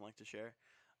what he doesn't like to share.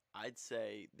 I'd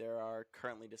say there are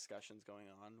currently discussions going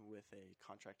on with a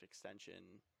contract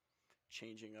extension,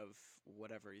 changing of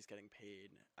whatever he's getting paid.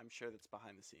 I'm sure that's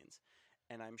behind the scenes.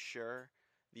 And I'm sure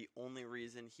the only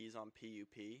reason he's on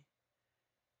PUP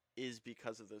is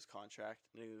because of those contract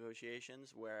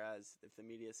negotiations, whereas if the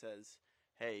media says,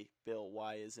 hey, Bill,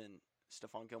 why isn't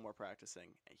Stephon Gilmore practicing?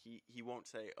 He won't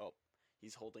say, oh,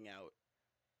 he's holding out.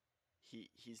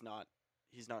 He's not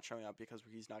showing up because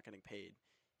he's not getting paid.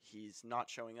 He's not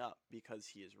showing up because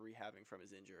he is rehabbing from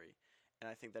his injury. And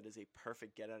I think that is a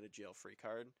perfect get-out-of-jail-free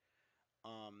card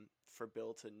for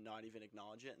Bill to not even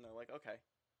acknowledge it. And they're like, okay,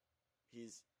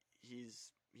 he's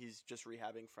just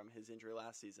rehabbing from his injury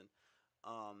last season.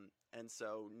 And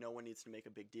so no one needs to make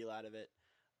a big deal out of it.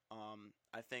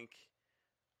 I think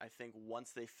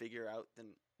once they figure out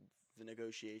the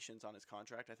negotiations on his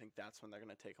contract, I think that's when they're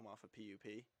going to take him off of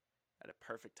PUP at a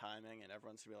perfect timing, and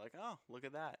everyone's going to be like, oh, look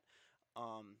at that.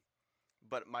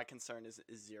 But my concern is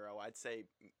 0. I'd say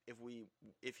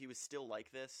if he was still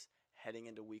like this heading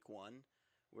into week 1,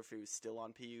 or if he was still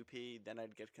on PUP, then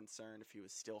I'd get concerned if he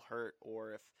was still hurt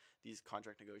or if these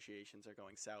contract negotiations are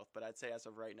going south. But I'd say as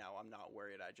of right now, I'm not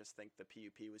worried. I just think the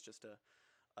PUP was just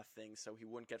a thing, so he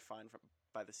wouldn't get fined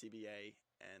by the CBA,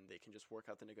 and they can just work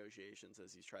out the negotiations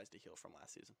as he tries to heal from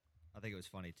last season. I think it was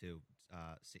funny too.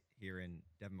 Hearing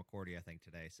Devin McCourty, I think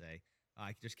today say,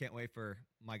 I just can't wait for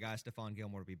my guy Stephon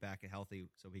Gilmore to be back and healthy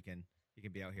so he can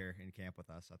be out here in camp with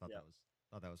us. I thought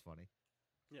that was funny.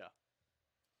 Yeah.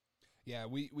 Yeah,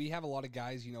 we have a lot of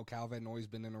guys. Cal Van Noy's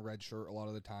been in a red shirt a lot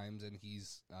of the times, and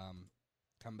he's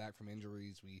come back from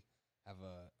injuries. We have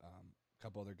a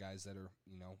couple other guys that are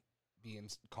being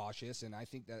cautious, and I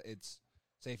think that it's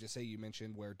safe to say, you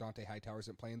mentioned where Dante Hightower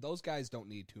isn't playing. Those guys don't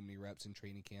need too many reps in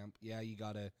training camp. Yeah, you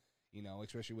got to,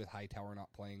 especially with Hightower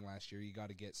not playing last year, you got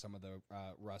to get some of the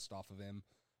rust off of him.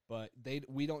 But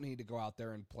we don't need to go out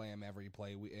there and play him every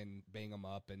play and bang him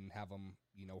up and have him,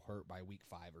 hurt by week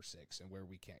 5 or 6 and where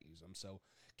we can't use them. So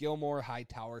Gilmore,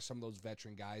 Hightower, some of those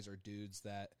veteran guys are dudes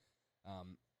that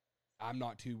I'm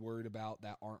not too worried about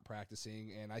that aren't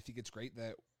practicing. And I think it's great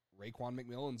that Raekwon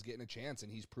McMillan's getting a chance,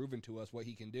 and he's proven to us what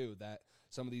he can do, that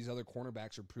some of these other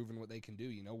cornerbacks are proving what they can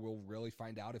do. We'll really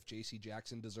find out if J.C.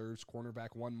 Jackson deserves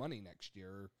cornerback 1 money next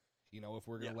year, if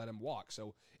we're going to let him walk.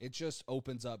 So it just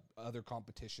opens up other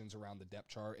competitions around the depth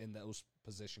chart in those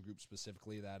position groups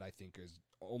specifically that I think is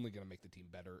only going to make the team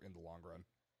better in the long run.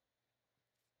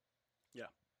 Yeah.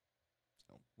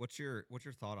 So what's your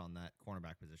thought on that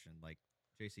cornerback position? Like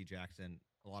J.C. Jackson,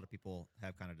 a lot of people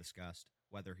have kind of discussed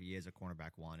whether he is a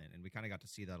cornerback one, and we kind of got to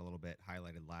see that a little bit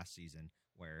highlighted last season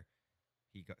where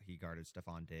he guarded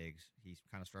Stephon Diggs. He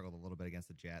kind of struggled a little bit against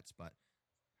the Jets, but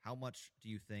how much do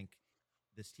you think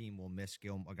this team will miss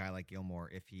a guy like Gilmore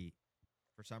if he,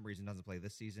 for some reason, doesn't play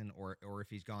this season, or if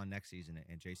he's gone next season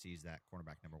and JC's that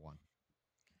cornerback number one?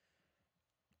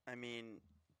 I mean,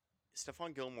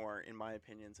 Stephon Gilmore, in my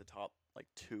opinion, is a top like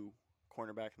 2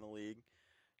 cornerback in the league.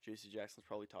 J.C. Jackson's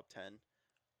probably top 10.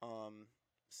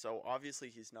 So obviously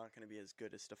he's not going to be as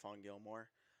good as Stephon Gilmore.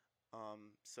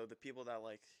 So the people that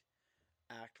like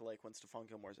act like when Stephon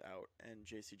Gilmore's out and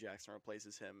J.C. Jackson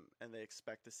replaces him, and they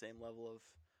expect the same level of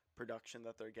production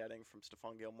that they're getting from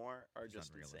Stephon Gilmore are It's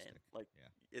just insane. unrealistic. Like, Yeah.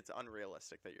 it's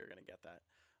unrealistic that you're going to get that.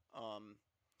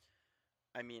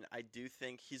 I mean, I do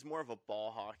think he's more of a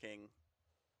ball hawking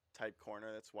type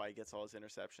corner. That's why he gets all his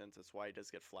interceptions. That's why he does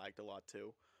get flagged a lot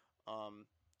too.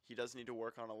 He does need to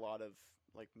work on a lot of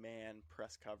like man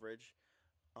press coverage.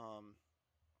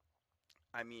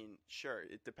 I mean, sure,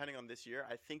 depending on this year,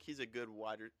 I think he's a good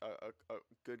a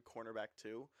good cornerback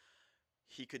too.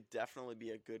 He could definitely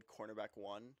be a good cornerback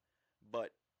one,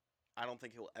 but I don't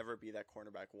think he'll ever be that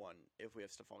cornerback one if we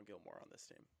have Stephon Gilmore on this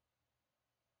team.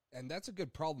 And that's a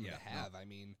good problem Yeah, to have. no. I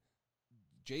mean,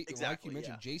 Exactly, like you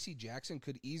mentioned, yeah. J.C. Jackson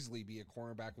could easily be a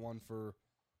cornerback one for,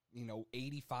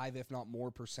 85, if not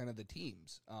more percent of the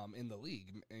teams in the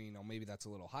league. And, maybe that's a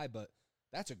little high, but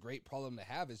that's a great problem to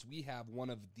have is we have one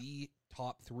of the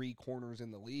top 3 corners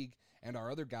in the league, and our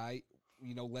other guy,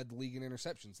 led the league in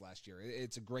interceptions last year.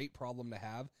 It's a great problem to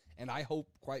have, and I hope,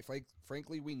 quite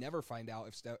frankly, we never find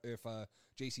out if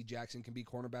J.C. Jackson can be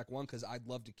cornerback one, because I'd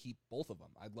love to keep both of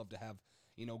them. I'd love to have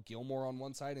Gilmore on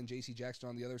one side and J.C. Jackson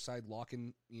on the other side,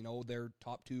 locking their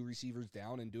top 2 receivers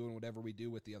down and doing whatever we do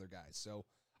with the other guys. So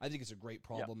I think it's a great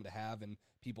problem to have, and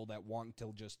people that want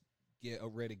to just get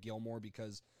rid of Gilmore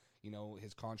because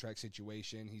his contract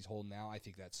situation he's holding out, I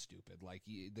think that's stupid. Like,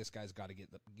 this guy's got to get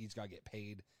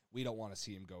paid. We don't want to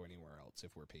see him go anywhere else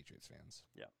if we're Patriots fans.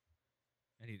 Yeah.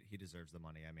 And he deserves the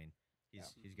money. I mean,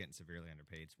 he's getting severely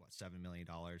underpaid. It's, $7 million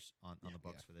on the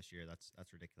books for this year. That's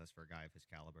ridiculous for a guy of his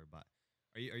caliber. But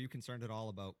are you concerned at all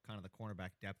about kind of the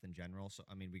cornerback depth in general? So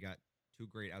I mean, we got 2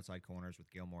 great outside corners with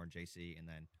Gilmore and JC, and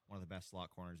then one of the best slot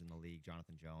corners in the league,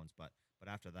 Jonathan Jones. But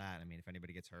after that, I mean, if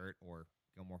anybody gets hurt or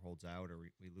Gilmore holds out or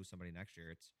we lose somebody next year,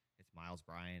 it's Miles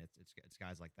Bryant, it's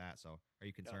guys like that. So are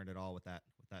you concerned at all with that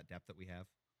depth that we have?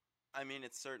 I mean,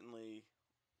 it's certainly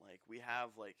like we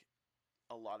have like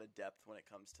a lot of depth when it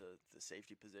comes to the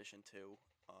safety position too,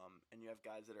 and you have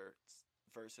guys that are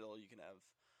versatile. You can have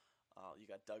you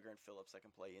got Duggar and Phillips that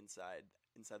can play inside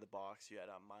the box. You had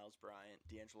Miles Bryant,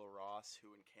 D'Angelo Ross,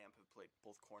 who in camp have played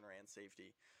both corner and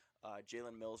safety.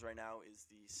 Jalen Mills right now is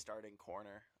the starting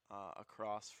corner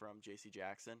across from J.C.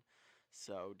 Jackson.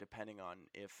 So depending on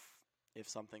if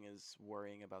something is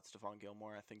worrying about Stephon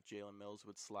Gilmore, I think Jalen Mills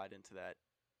would slide into that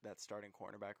starting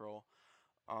cornerback role.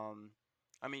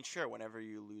 I mean, sure, whenever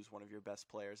you lose one of your best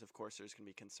players, of course there's going to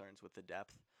be concerns with the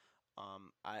depth.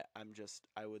 I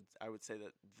would say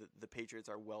that the Patriots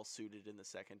are well suited in the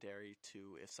secondary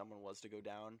to, if someone was to go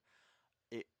down,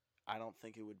 I don't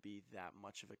think it would be that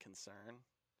much of a concern.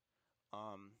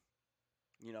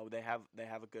 They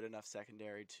have a good enough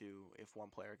secondary to, if one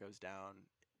player goes down,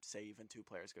 say even 2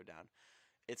 players go down,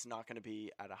 it's not going to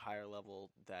be at a higher level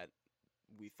that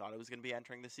we thought it was going to be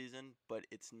entering the season, but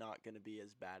it's not going to be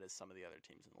as bad as some of the other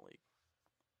teams in the league.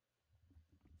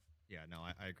 Yeah, no,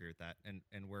 I agree with that.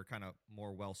 And we're kind of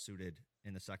more well suited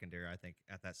in the secondary, I think,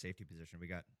 at that safety position. We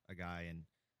got a guy and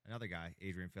another guy,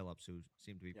 Adrian Phillips, who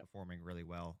seemed to be performing really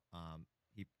well.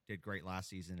 He did great last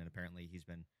season, and apparently he's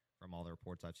been, from all the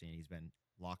reports I've seen, he's been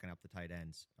locking up the tight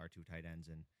ends, our 2 tight ends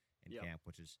in camp,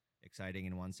 which is exciting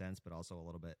in one sense, but also a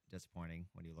little bit disappointing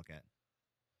when you look at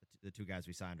the 2 guys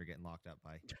we signed are getting locked up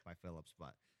by Phillips.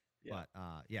 But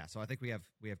so I think we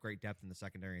have great depth in the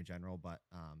secondary in general, but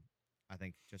I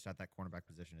think just at that cornerback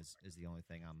position is the only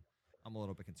thing I'm a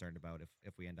little bit concerned about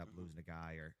if we end up losing a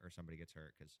guy or somebody gets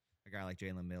hurt, because a guy like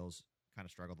Jalen Mills kind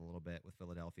of struggled a little bit with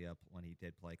Philadelphia when he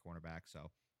did play cornerback,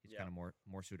 so he's kind of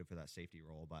more suited for that safety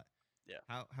role. But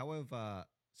how have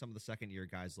some of the second-year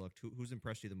guys looked? Who's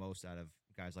impressed you the most out of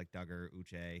guys like Duggar,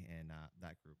 Uche, and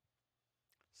that group?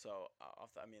 So,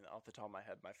 off the top of my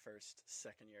head, my first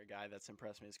second-year guy that's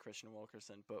impressed me is Christian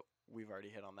Wilkerson, but we've already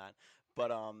hit on that.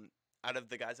 But out of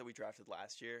the guys that we drafted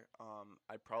last year,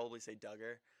 I'd probably say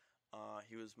Duggar.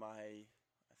 He was my,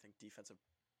 I think, defensive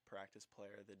practice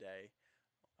player of the day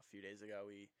a few days ago.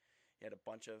 He had a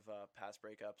bunch of pass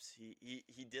breakups.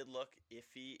 He did look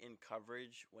iffy in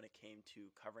coverage when it came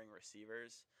to covering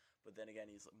receivers, But then again,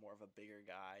 he's more of a bigger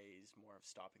guy. He's more of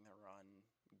stopping the run,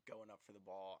 going up for the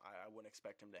ball. I wouldn't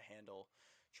expect him to handle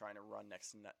trying to run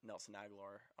next to Nelson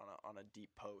Aguilar on a deep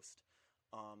post.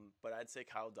 But I'd say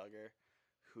Kyle Duggar,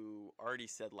 who already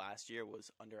said last year was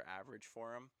under average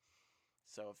for him.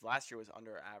 So if last year was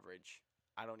under average,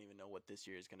 I don't even know what this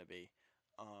year is going to be.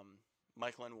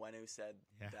 Michael Onwenu said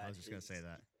that I was just going to say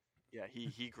that. Yeah,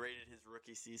 he graded his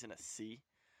rookie season a C.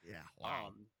 Yeah, wow.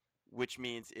 Which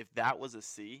means if that was a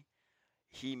C,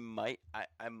 he might.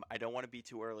 I don't want to be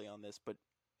too early on this, but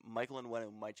Michael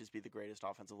Onwenu might just be the greatest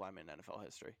offensive lineman in NFL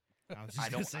history. I was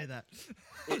just going to say that.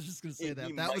 I was just going to say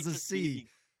that. That was a C.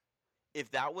 If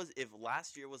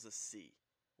last year was a C,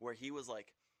 where he was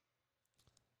like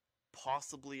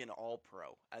possibly an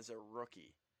All-Pro as a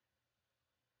rookie,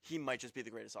 he might just be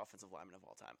the greatest offensive lineman of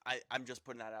all time. I'm just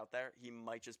putting that out there. He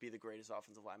might just be the greatest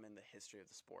offensive lineman in the history of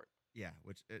the sport. Yeah,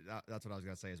 that's what I was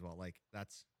going to say as well. Like,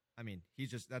 that's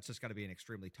just got to be an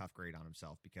extremely tough grade on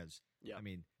himself because, I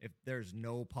mean, if there's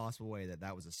no possible way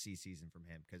that was a C season from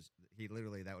him, because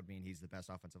that would mean he's the best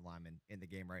offensive lineman in the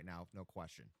game right now, no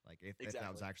question. Like, if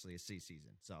that was actually a C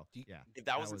season. So, yeah. If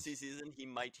that was a C season, he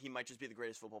might just be the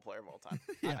greatest football player of all time.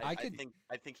 Yeah, I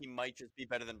think he might just be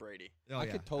better than Brady. I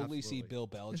could totally see Bill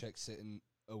Belichick sitting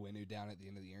Onwenu down at the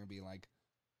end of the year and being like,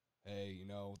 hey,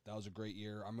 that was a great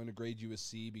year. I'm going to grade you a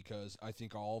C because I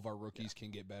think all of our rookies can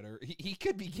get better. He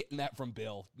could be getting that from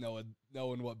Bill,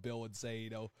 knowing what Bill would say.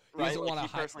 He right? He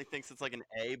personally thinks it's like an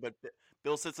A, but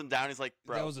Bill sits him down. He's like,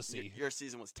 bro, that was a C. Your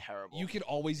season was terrible. You could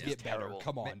always get better.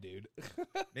 Come on, dude.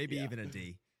 Maybe even a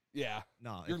D. Yeah.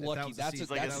 No, you're lucky. That's a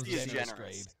generous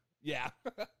grade. Yeah.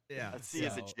 Yeah. A C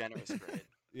is a generous grade.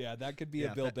 Yeah, that could be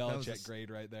a Bill Belichick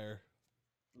grade right there.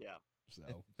 Yeah. So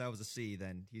if that was a C,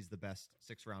 then he's the best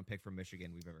 6th-round pick from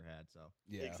Michigan we've ever had. So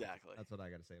yeah, exactly. That's what I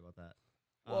got to say about that.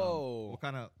 Whoa. We'll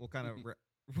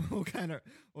kind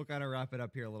of wrap it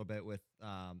up here a little bit with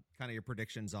kind of your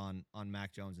predictions on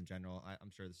Mac Jones in general. I'm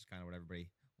sure this is kind of what everybody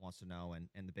wants to know, and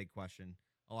the big question.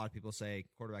 A lot of people say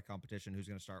quarterback competition, who's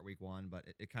going to start week 1, but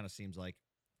it kind of seems like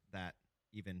that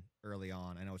even early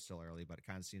on. I know it's still early, but it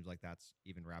kind of seems like that's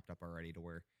even wrapped up already to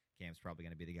where Cam's probably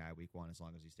going to be the guy week 1 as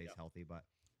long as he stays healthy. But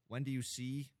when do you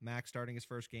see Mac starting his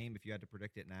first game, if you had to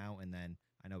predict it now? And then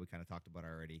I know we kind of talked about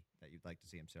already that you'd like to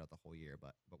see him sit out the whole year,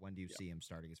 but when do you see him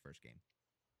starting his first game?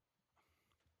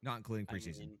 Not including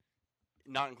preseason.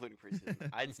 Not including preseason.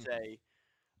 I'd say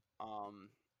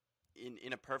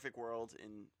in a perfect world,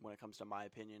 when it comes to my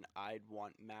opinion, I'd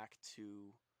want Mac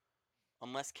to,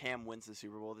 unless Cam wins the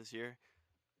Super Bowl this year,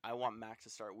 I want Mac to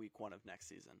start week 1 of next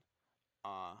season.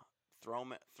 Throw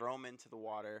him into the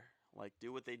water. Like,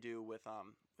 do what they do with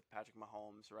Patrick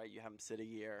Mahomes, right? You have him sit a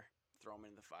year, throw him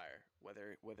into the fire.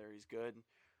 Whether he's good,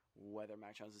 whether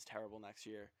Mac Jones is terrible next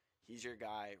year, he's your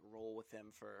guy. Roll with him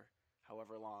for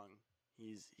however long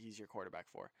he's your quarterback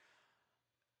for.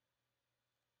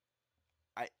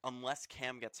 Unless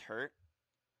Cam gets hurt,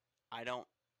 I don't,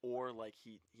 or like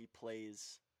he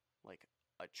plays like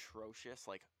atrocious,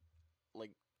 like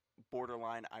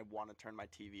borderline, I want to turn my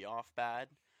TV off bad.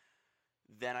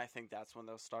 Then I think that's when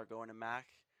they'll start going to Mac.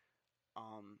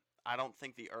 I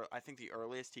think the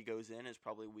earliest he goes in is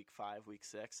probably week 5, week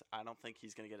 6. I don't think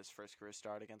he's going to get his first career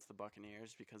start against the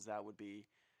Buccaneers because that would be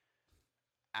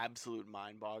absolute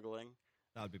mind-boggling.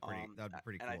 That would be pretty. That would be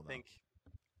pretty cool. And I think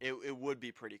it would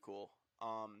be pretty cool.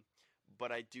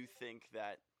 But I do think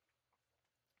that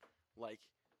like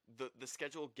the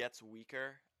schedule gets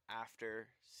weaker after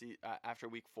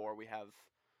week 4. We have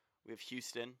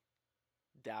Houston,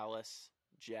 Dallas,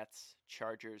 Jets,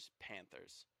 Chargers,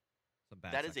 Panthers.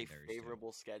 That is a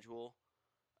favorable schedule,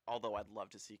 although I'd love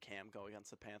to see Cam go against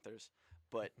the Panthers.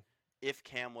 But if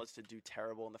Cam was to do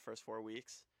terrible in the first 4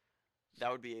 weeks,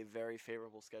 that would be a very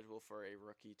favorable schedule for a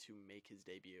rookie to make his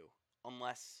debut.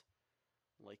 Unless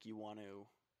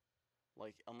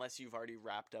unless you've already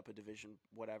wrapped up a division,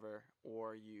 whatever,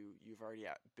 or you've already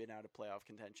been out of playoff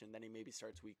contention, then he maybe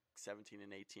starts week 17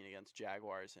 and 18 against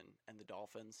Jaguars and the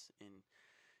Dolphins in,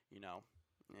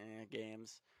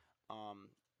 games.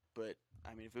 But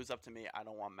I mean, if it was up to me, I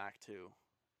don't want Mac to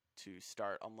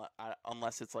start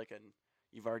unless it's like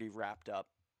you've already wrapped up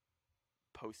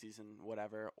postseason,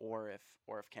 whatever, or if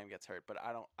Cam gets hurt. But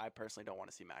I personally don't want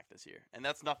to see Mac this year, and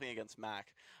that's nothing against Mac.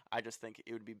 I just think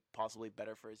it would be possibly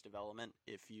better for his development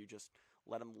if you just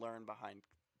let him learn behind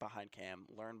Cam,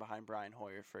 learn behind Brian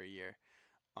Hoyer for a year,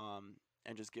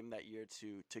 and just give him that year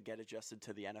to get adjusted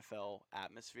to the NFL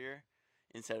atmosphere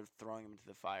instead of throwing him into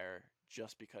the fire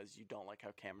just because you don't like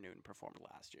how Cam Newton performed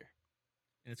last year.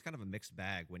 And it's kind of a mixed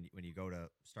bag when you go to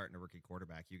starting a rookie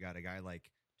quarterback. You got a guy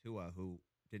like Tua who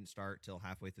didn't start till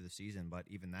halfway through the season, but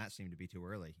even that seemed to be too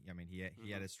early. I mean, he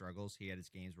had his struggles. He had his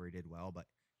games where he did well, but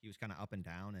he was kind of up and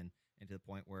down, and to the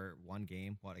point where one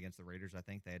game, against the Raiders, I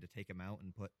think they had to take him out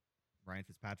and put Ryan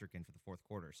Fitzpatrick in for the fourth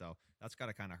quarter. So that's got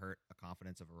to kind of hurt the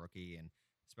confidence of a rookie, and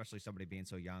especially somebody being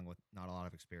so young with not a lot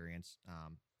of experience.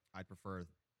 I'd prefer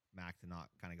Mac to not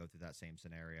kind of go through that same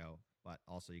scenario, but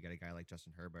also you got a guy like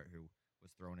Justin Herbert who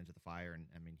was thrown into the fire, and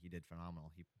I mean, he did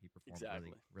phenomenal. He performed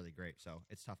really, really great. So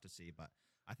it's tough to see, but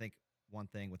I think one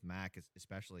thing with Mac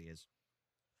especially is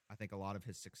I think a lot of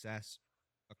his success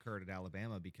occurred at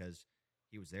Alabama because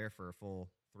he was there for a full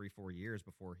 3-4 years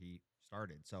before he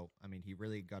started. So, I mean, he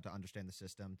really got to understand the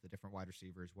system, the different wide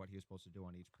receivers, what he was supposed to do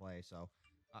on each play. So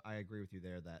I agree with you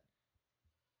there that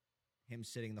him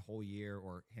sitting the whole year,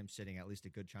 or him sitting at least a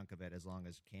good chunk of it, as long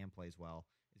as Cam plays well,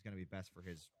 is going to be best for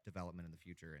his development in the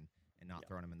future, and not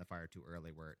throwing him in the fire too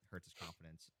early where it hurts his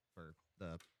confidence for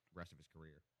the rest of his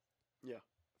career. Yeah.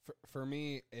 For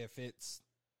me,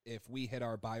 if we hit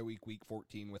our bye week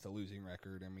 14 with a losing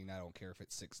record, I mean, I don't care if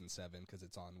it's 6-7 because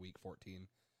it's on week 14.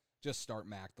 Just start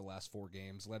Mac the last 4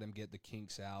 games. Let him get the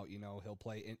kinks out. You know, he'll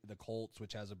play the Colts,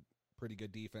 which has a pretty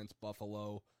good defense,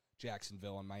 Buffalo,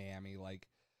 Jacksonville, and Miami. Like,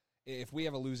 if we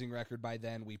have a losing record by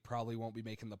then, we probably won't be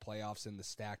making the playoffs in the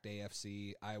stacked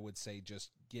AFC. I would say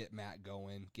just get Matt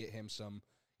going, get him some,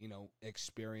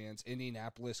 experience.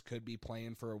 Indianapolis could be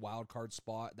playing for a wild card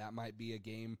spot. That might be a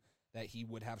game that he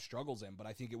would have struggles in, but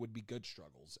I think it would be good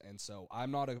struggles. And so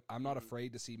I'm not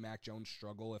afraid to see Mac Jones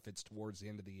struggle if it's towards the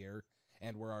end of the year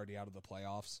and we're already out of the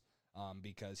playoffs,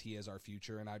 because he is our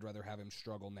future, and I'd rather have him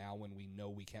struggle now when we know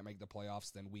we can't make the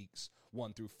playoffs than weeks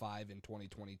 1 through 5 in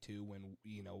 2022 when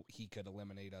he could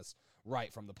eliminate us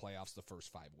right from the playoffs the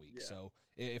first 5 weeks. Yeah. So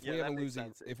if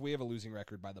we have a losing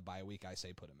record by the bye week, I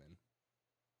say put him in.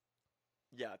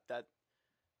 Yeah,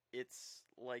 it's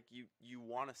like you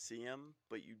want to see him,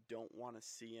 but you don't want to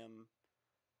see him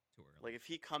Too early. like if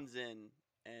he comes in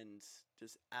and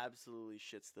just absolutely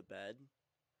shits the bed,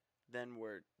 then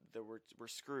we're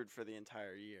screwed for the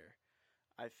entire year.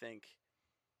 I think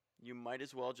you might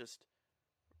as well just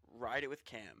ride it with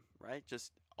Cam, right?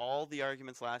 Just all the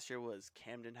arguments last year was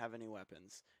Cam didn't have any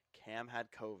weapons. Cam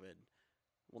had COVID.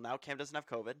 Well, now Cam doesn't have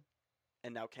COVID,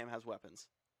 and now Cam has weapons.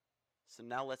 So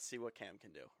now let's see what Cam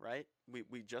can do, right?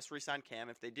 We just re-signed Cam.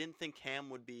 If they didn't think Cam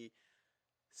would be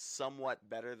somewhat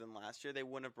better than last year, they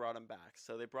wouldn't have brought him back.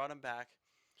 So they brought him back.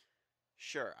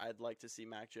 Sure, I'd like to see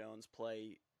Mac Jones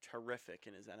play terrific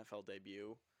in his NFL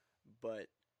debut, but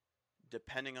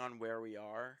depending on where we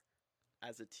are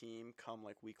as a team come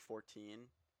like week 14,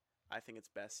 I think it's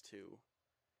best to,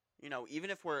 even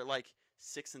if we're like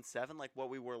 6-7, like what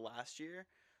we were last year,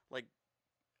 like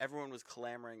everyone was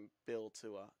clamoring Bill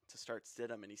to start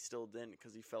Stidham, and he still didn't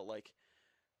because he felt like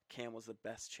Cam was the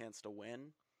best chance to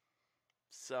win.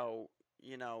 So,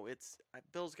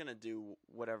 Bill's going to do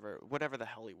whatever the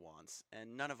hell he wants,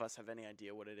 and none of us have any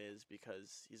idea what it is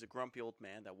because he's a grumpy old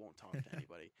man that won't talk to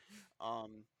anybody.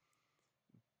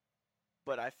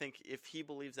 But I think if he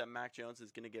believes that Mac Jones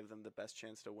is going to give them the best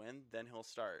chance to win, then he'll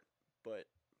start. But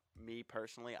me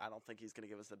personally, I don't think he's going to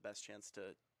give us the best chance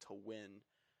to win.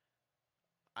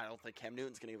 I don't think Cam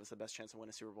Newton's going to give us the best chance to win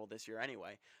a Super Bowl this year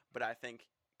anyway. But I think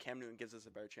Cam Newton gives us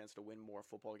a better chance to win more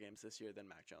football games this year than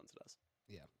Mac Jones does.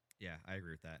 Yeah, I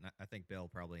agree with that. And I think Bill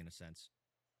probably, in a sense,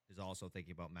 is also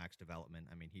thinking about Mac's development.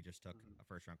 I mean, he just took a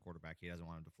first-round quarterback. He doesn't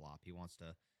want him to flop. He wants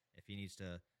to,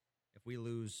 if we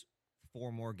lose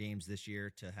 4 more games this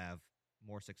year to have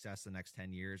more success the next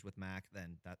 10 years with Mac,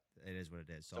 then that it is what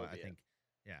it is. So I think,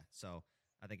 so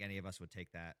I think any of us would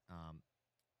take that.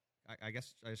 I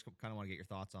guess I just kind of want to get your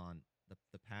thoughts on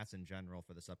the Pats in general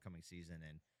for this upcoming season.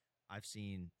 And I've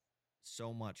seen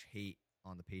so much hate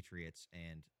on the Patriots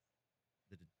and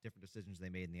the different decisions they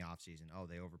made in the offseason. Oh,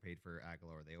 they overpaid for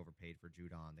Aguilar. They overpaid for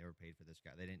Judon. They overpaid for this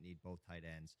guy. They didn't need both tight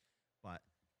ends. But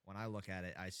when I look at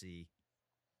it, I see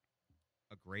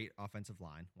a great offensive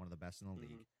line, one of the best in the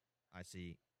league. I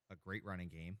see a great running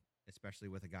game, especially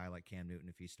with a guy like Cam Newton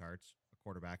if he starts, a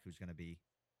quarterback who's going to be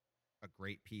a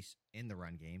great piece in the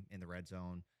run game, in the red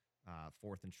zone,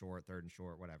 4th and short, 3rd and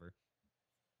short, whatever.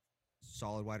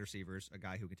 Solid wide receivers, a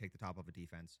guy who can take the top of a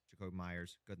defense. Jacoby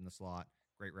Myers, good in the slot,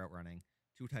 great route running.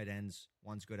 2 tight ends,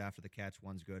 one's good after the catch,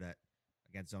 one's good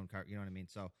against zone cover. You know what I mean?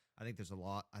 So I think there's a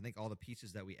lot. I think all the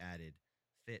pieces that we added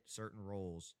fit certain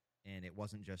roles, and it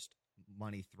wasn't just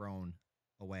money thrown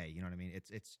away. You know what I mean?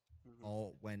 It's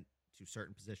all went to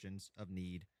certain positions of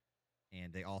need,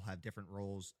 and they all have different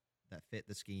roles that fit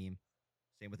the scheme.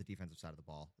 Same with the defensive side of the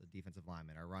ball, the defensive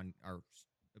lineman. Our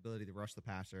ability to rush the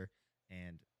passer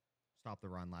and stop the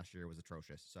run last year was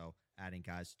atrocious. So adding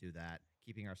guys to do that,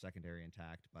 keeping our secondary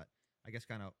intact. But I guess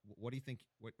kind of what do you think?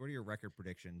 What are your record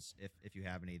predictions, if you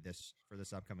have any, for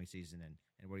this upcoming season,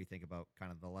 and what do you think about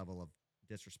kind of the level of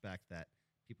disrespect that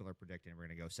people are predicting we're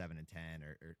going to go 7-10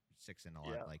 or 6-11?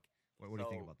 Yeah. Like, what do you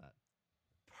think about that?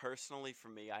 Personally, for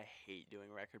me, I hate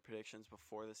doing record predictions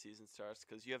before the season starts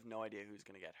because you have no idea who's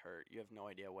going to get hurt. You have no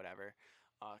idea whatever,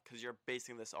 because you're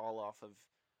basing this all off of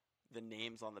the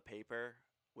names on the paper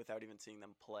without even seeing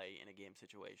them play in a game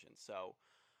situation. So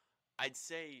I'd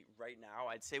say right now,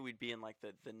 we'd be in like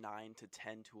the 9 to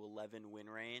 10 to 11 win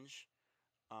range,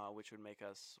 which would make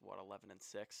us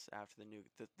 11-6 after the new.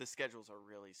 The schedules are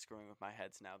really screwing with my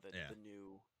heads now. That the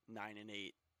new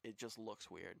 9-8, it just looks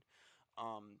weird.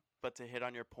 But to hit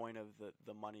on your point of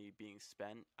the money being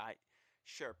spent,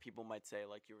 sure, people might say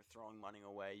like you were throwing money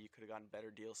away. You could have gotten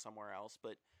better deals somewhere else,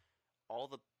 but all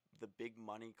the big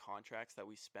money contracts that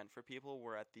we spent for people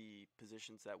were at the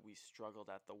positions that we struggled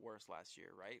at the worst last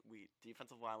year, right?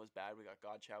 Defensive line was bad. We got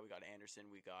Godchow, we got Anderson,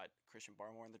 we got Christian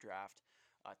Barmore in the draft.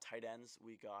 Tight ends,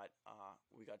 we got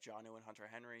Jonnu and Hunter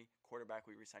Henry. Quarterback,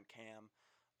 we re-signed Cam.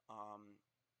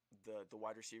 The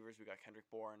wide receivers, we got Kendrick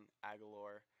Bourne,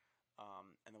 Aguilar.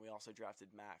 And then we also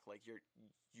drafted Mac. Like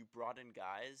you brought in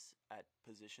guys at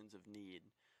positions of need.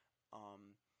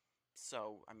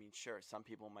 So I mean, sure, some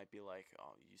people might be like,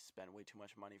 "Oh, you spent way too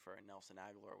much money for a Nelson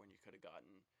Aguilar when you could have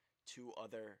gotten 2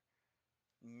 other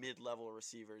mid-level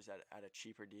receivers at a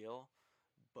cheaper deal."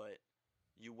 But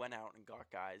you went out and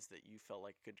got guys that you felt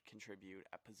like could contribute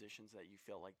at positions that you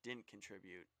felt like didn't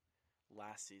contribute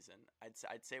last season.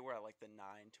 I'd say we're at like the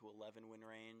 9 to 11 win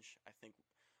range. I think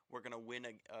we're gonna win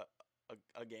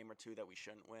a game or two that we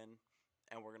shouldn't win,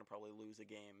 and we're going to probably lose a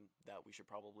game that we should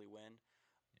probably win.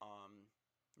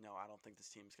 No, I don't think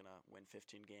this team's going to win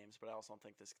 15 games, but I also don't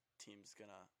think this team's going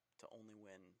to only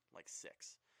win like 6.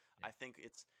 Yeah. I think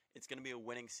it's going to be a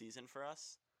winning season for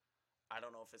us. I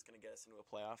don't know if it's going to get us into a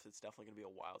playoff. It's definitely going to be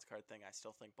a wild card thing. I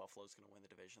still think Buffalo's going to win the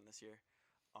division this year.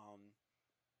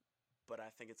 But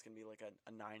I think it's going to be like a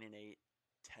 9-8,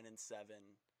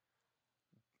 10-7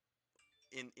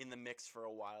 in the mix for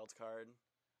a wild card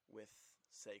with,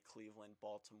 say, Cleveland,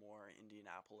 Baltimore,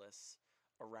 Indianapolis.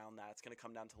 Around that, it's going to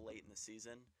come down to late in the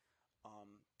season.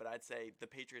 But I'd say the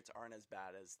Patriots aren't as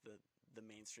bad as the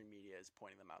mainstream media is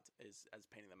painting them out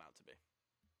to be.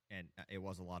 And it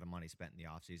was a lot of money spent in the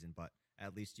offseason, but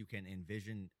at least you can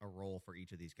envision a role for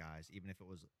each of these guys, even if it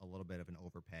was a little bit of an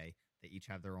overpay. They each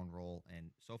have their own role,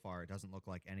 and so far it doesn't look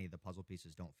like any of the puzzle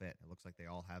pieces don't fit. It looks like they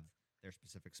all have their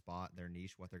specific spot, their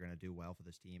niche, what they're going to do well for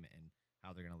this team, and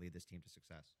how they're going to lead this team to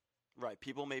success. Right.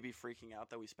 People may be freaking out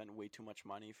that we spend way too much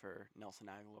money for Nelson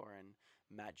Aguilar and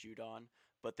Matt Judon,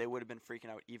 but they would have been freaking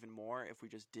out even more if we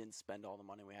just didn't spend all the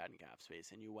money we had in cap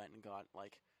space and you went and got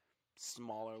like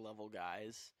smaller level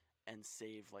guys and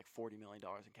saved like $40 million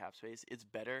in cap space. It's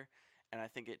better, and I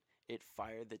think it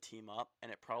fired the team up,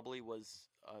 and it probably was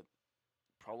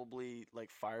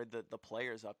fired the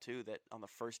players up too, that on the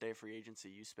first day of free agency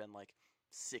you spend like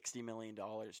 $60 million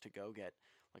to go get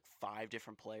like 5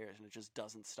 different players, and it just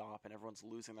doesn't stop, and everyone's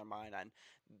losing their mind. And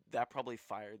that probably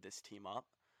fired this team up,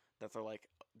 that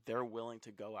they're willing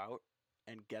to go out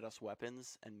and get us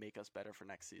weapons and make us better for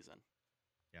next season.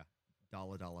 Yeah.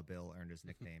 Dollar Bill earned his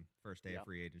nickname first day of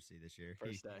free agency this year.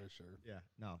 First day. For sure. Yeah.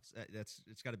 No,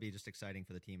 it's got to be just exciting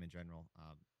for the team in general,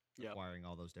 acquiring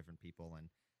all those different people, and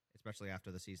especially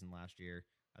after the season last year,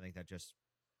 I think that just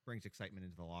brings excitement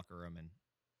into the locker room and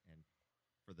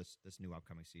for this new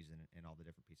upcoming season and all the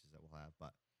different pieces that we'll have.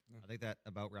 But I think that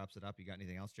about wraps it up. You got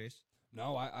anything else, Chase?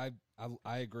 No,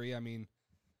 I agree. I mean,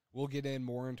 we'll get in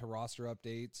more into roster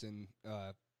updates and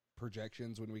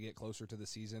projections when we get closer to the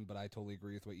season, but I totally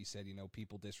agree with what you said. You know,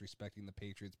 people disrespecting the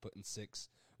Patriots, putting 6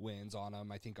 wins on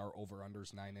them. I think our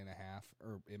over-under's 9.5,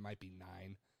 or it might be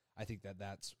 9. I think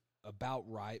that's about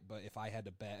right, but if I had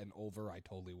to bet an over, I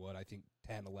totally would. I think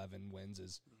 10, 11 wins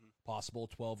is possible.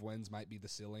 12 wins might be the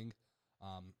ceiling.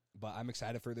 But I'm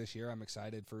excited for this year. I'm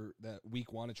excited for the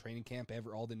week 1 of training camp,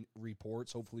 all the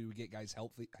reports. Hopefully we get guys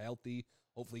healthy.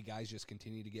 Hopefully guys just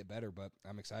continue to get better, but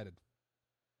I'm excited.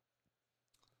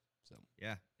 So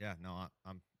yeah, no,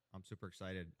 I'm super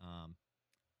excited.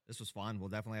 This was fun. We'll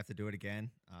definitely have to do it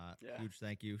again. Huge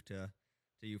thank you to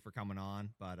you for coming on.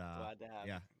 But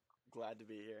glad to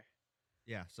be here.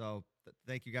 Yeah, so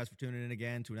thank you guys for tuning in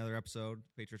again to another episode,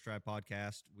 Patriots Drive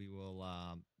Podcast. We will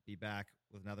be back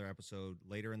with another episode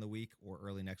later in the week or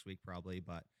early next week probably.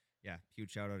 But yeah,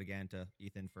 huge shout out again to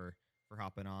Ethan for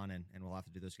hopping on, and we'll have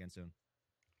to do this again soon.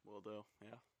 Will do,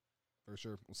 yeah. For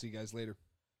sure. We'll see you guys later.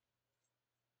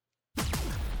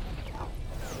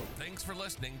 Thanks for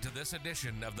listening to this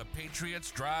edition of the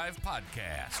Patriots Drive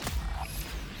Podcast.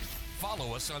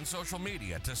 Follow us on social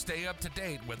media to stay up to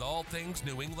date with all things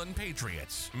New England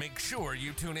Patriots. Make sure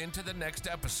you tune in to the next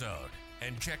episode.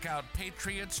 And check out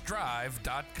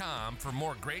patriotsdrive.com for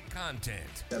more great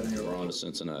content. We're on to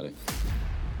Cincinnati.